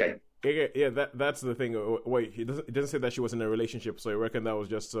 Okay. Yeah, that's the thing. Wait, it doesn't say that she was in a relationship, so I reckon that was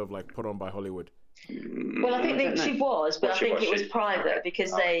just sort of like put on by Hollywood. Well, I think she was, but Well, I think she it was was. private Okay.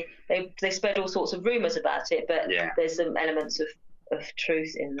 because Oh. they spread all sorts of rumours about it, but Yeah. there's some elements of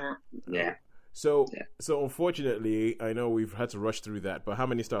truth in that. Yeah. So Yeah. so unfortunately, I know we've had to rush through that, but how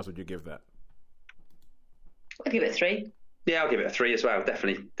many stars would you give that? I'll give it 3. Yeah, I'll give it a 3 as well.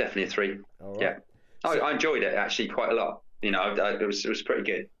 Definitely a 3. All right. Yeah. I enjoyed it actually quite a lot. It was pretty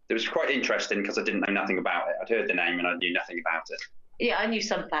good. It was quite interesting because I didn't know nothing about it. I'd heard the name and I knew nothing about it. Yeah, I knew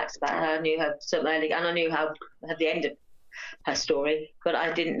some facts about her. I knew her some early, and I knew how the end of her story, but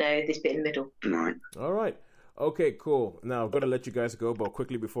I didn't know this bit in the middle. Right. All right. Okay, cool. Now, I've got to let you guys go, but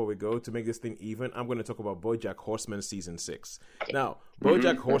quickly before we go, to make this thing even, I'm going to talk about BoJack Horseman Season 6. Now,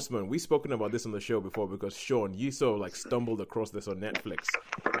 BoJack Horseman, we've spoken about this on the show before because, Sean, you sort of like stumbled across this on Netflix.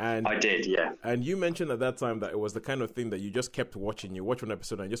 And I did, yeah. And you mentioned at that time that it was the kind of thing that you just kept watching. You watch one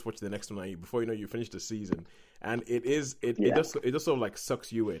episode and you just watch the next one, and before you know, you finish the season. And it just sort of like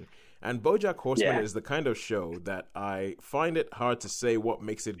sucks you in. And BoJack Horseman is the kind of show that I find it hard to say what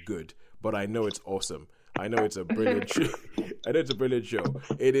makes it good, but I know it's awesome. I know it's a brilliant show. I know it's a brilliant show.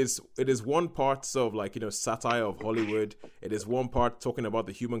 It is one part sort of like, satire of Hollywood. It is one part talking about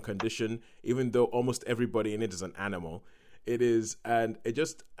the human condition, even though almost everybody in it is an animal. It is, and it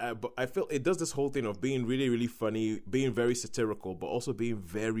just, but I feel it does this whole thing of being really, really funny, being very satirical, but also being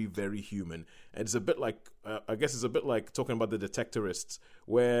very, very human. And it's a bit like, I guess it's a bit like talking about The Detectorists,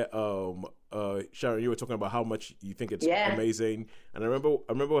 where Sharon, you were talking about how much you think it's amazing. And I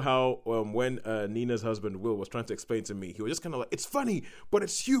remember how when Nina's husband Will was trying to explain to me, he was just kind of like, it's funny, but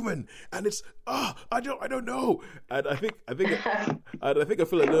it's human, and it's I don't know. And I think I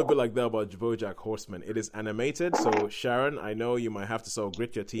feel a little bit like that about BoJack Horseman. It is animated, so Sharon, I know you might have to sort of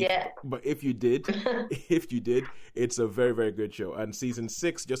grit your teeth, but if you did, it's a very, very good show. And season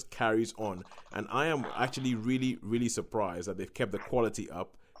 6 just carries on, and I am actually really, really surprised that they've kept the quality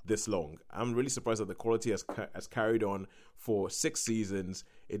up this long. I'm really surprised that the quality has carried on for 6 seasons.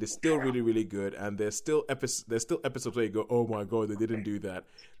 It is still really, really good, and there's still episodes where you go, oh my god, they didn't do that.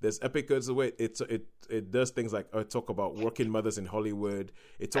 There's episodes where it does things like talk about working mothers in Hollywood.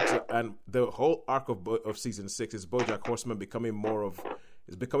 It talks and the whole arc of season 6 is BoJack Horseman becoming more of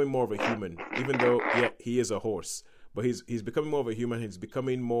a human, even though he is a horse. But he's becoming more of a human. He's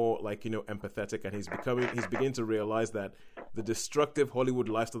becoming more like, empathetic, and he's beginning to realize that the destructive Hollywood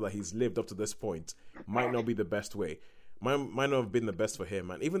lifestyle that he's lived up to this point might not be the best way. Might not have been the best for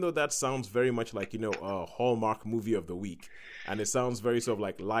him. And even though that sounds very much like, a Hallmark movie of the week, and it sounds very sort of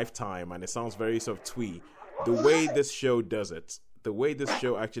like Lifetime, and it sounds very sort of twee, the way this show does it, the way this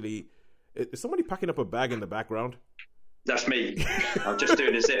show actually, is somebody packing up a bag in the background? That's me. I'm just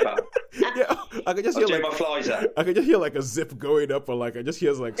doing a zip up. Yeah, I could just hear my flies up. I could just hear like a zip going up, or like I just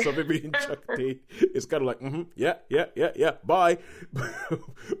hear like something being chucked in. It's kind of like, yeah, bye.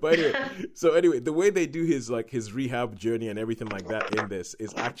 But anyway, the way they do his rehab journey and everything like that in this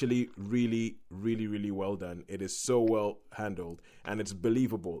is actually really, really, really well done. It is so well handled, and it's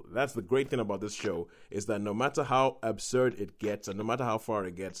believable. That's the great thing about this show, is that no matter how absurd it gets, and no matter how far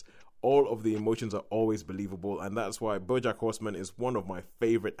it gets, all of the emotions are always believable, and that's why BoJack Horseman is one of my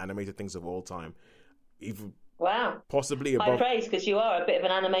favorite animated things of all time. Even possibly above. High praise, because you are a bit of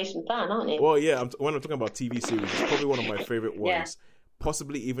an animation fan, aren't you? Well, yeah. When I'm talking about TV series, it's probably one of my favorite ones. Yeah.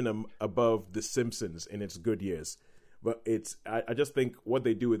 Possibly even above The Simpsons in its good years. But I just think what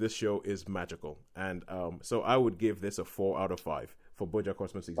they do with this show is magical, and so I would give this a 4 out of 5 for BoJack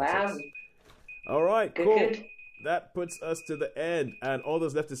Horseman season 6. All right, Good, cool. good. that puts us to the end, and all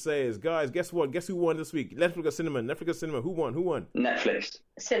that's left to say is, guys, guess what? Guess who won this week? Netflix or cinema? Netflix or cinema? Who won? Netflix.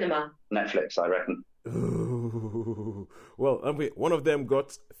 Cinema. Netflix, I reckon. Ooh. Well, one of them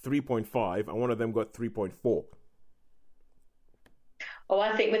got 3.5 and one of them got 3.4. Oh,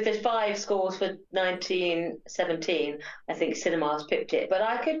 I think with the 5 scores for 1917, I think Cinema's pipped it, but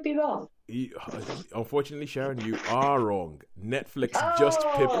I could be wrong. Unfortunately, Sharon, you are wrong. Netflix just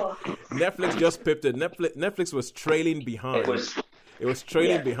pipped it. Netflix was trailing behind. It was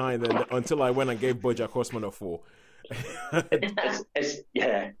trailing behind until I went and gave BoJack Horseman a 4.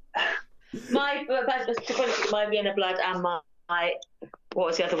 Yeah. My Vienna Blood and my what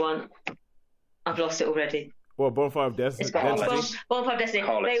was the other one? I've lost it already. Well, Bonfire of Destiny. Bonfire of Destiny.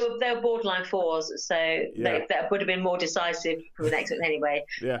 They were borderline 4s, so that would have been more decisive for the next one anyway.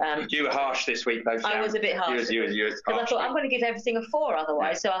 Yeah. You were harsh this week, though. I was a bit harsh. Because I thought I'm going to give everything a 4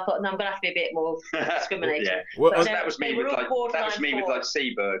 otherwise. So I thought, no, I'm going to have to be a bit more discriminating. Yeah. Well, that was me with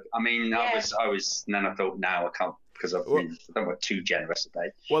Seaberg. I mean, I was. And then I thought, now I can't. Because I don't want too generous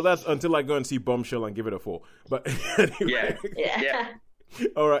today. Well, that's until I go and see Bombshell and give it a 4. But anyway. Yeah.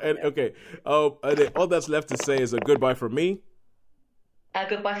 All right, and okay. All that's left to say is a goodbye from me. A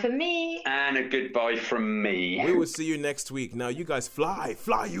goodbye from me. And a goodbye from me. We will see you next week. Now, you guys fly,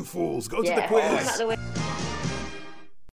 you fools. Go to the quiz.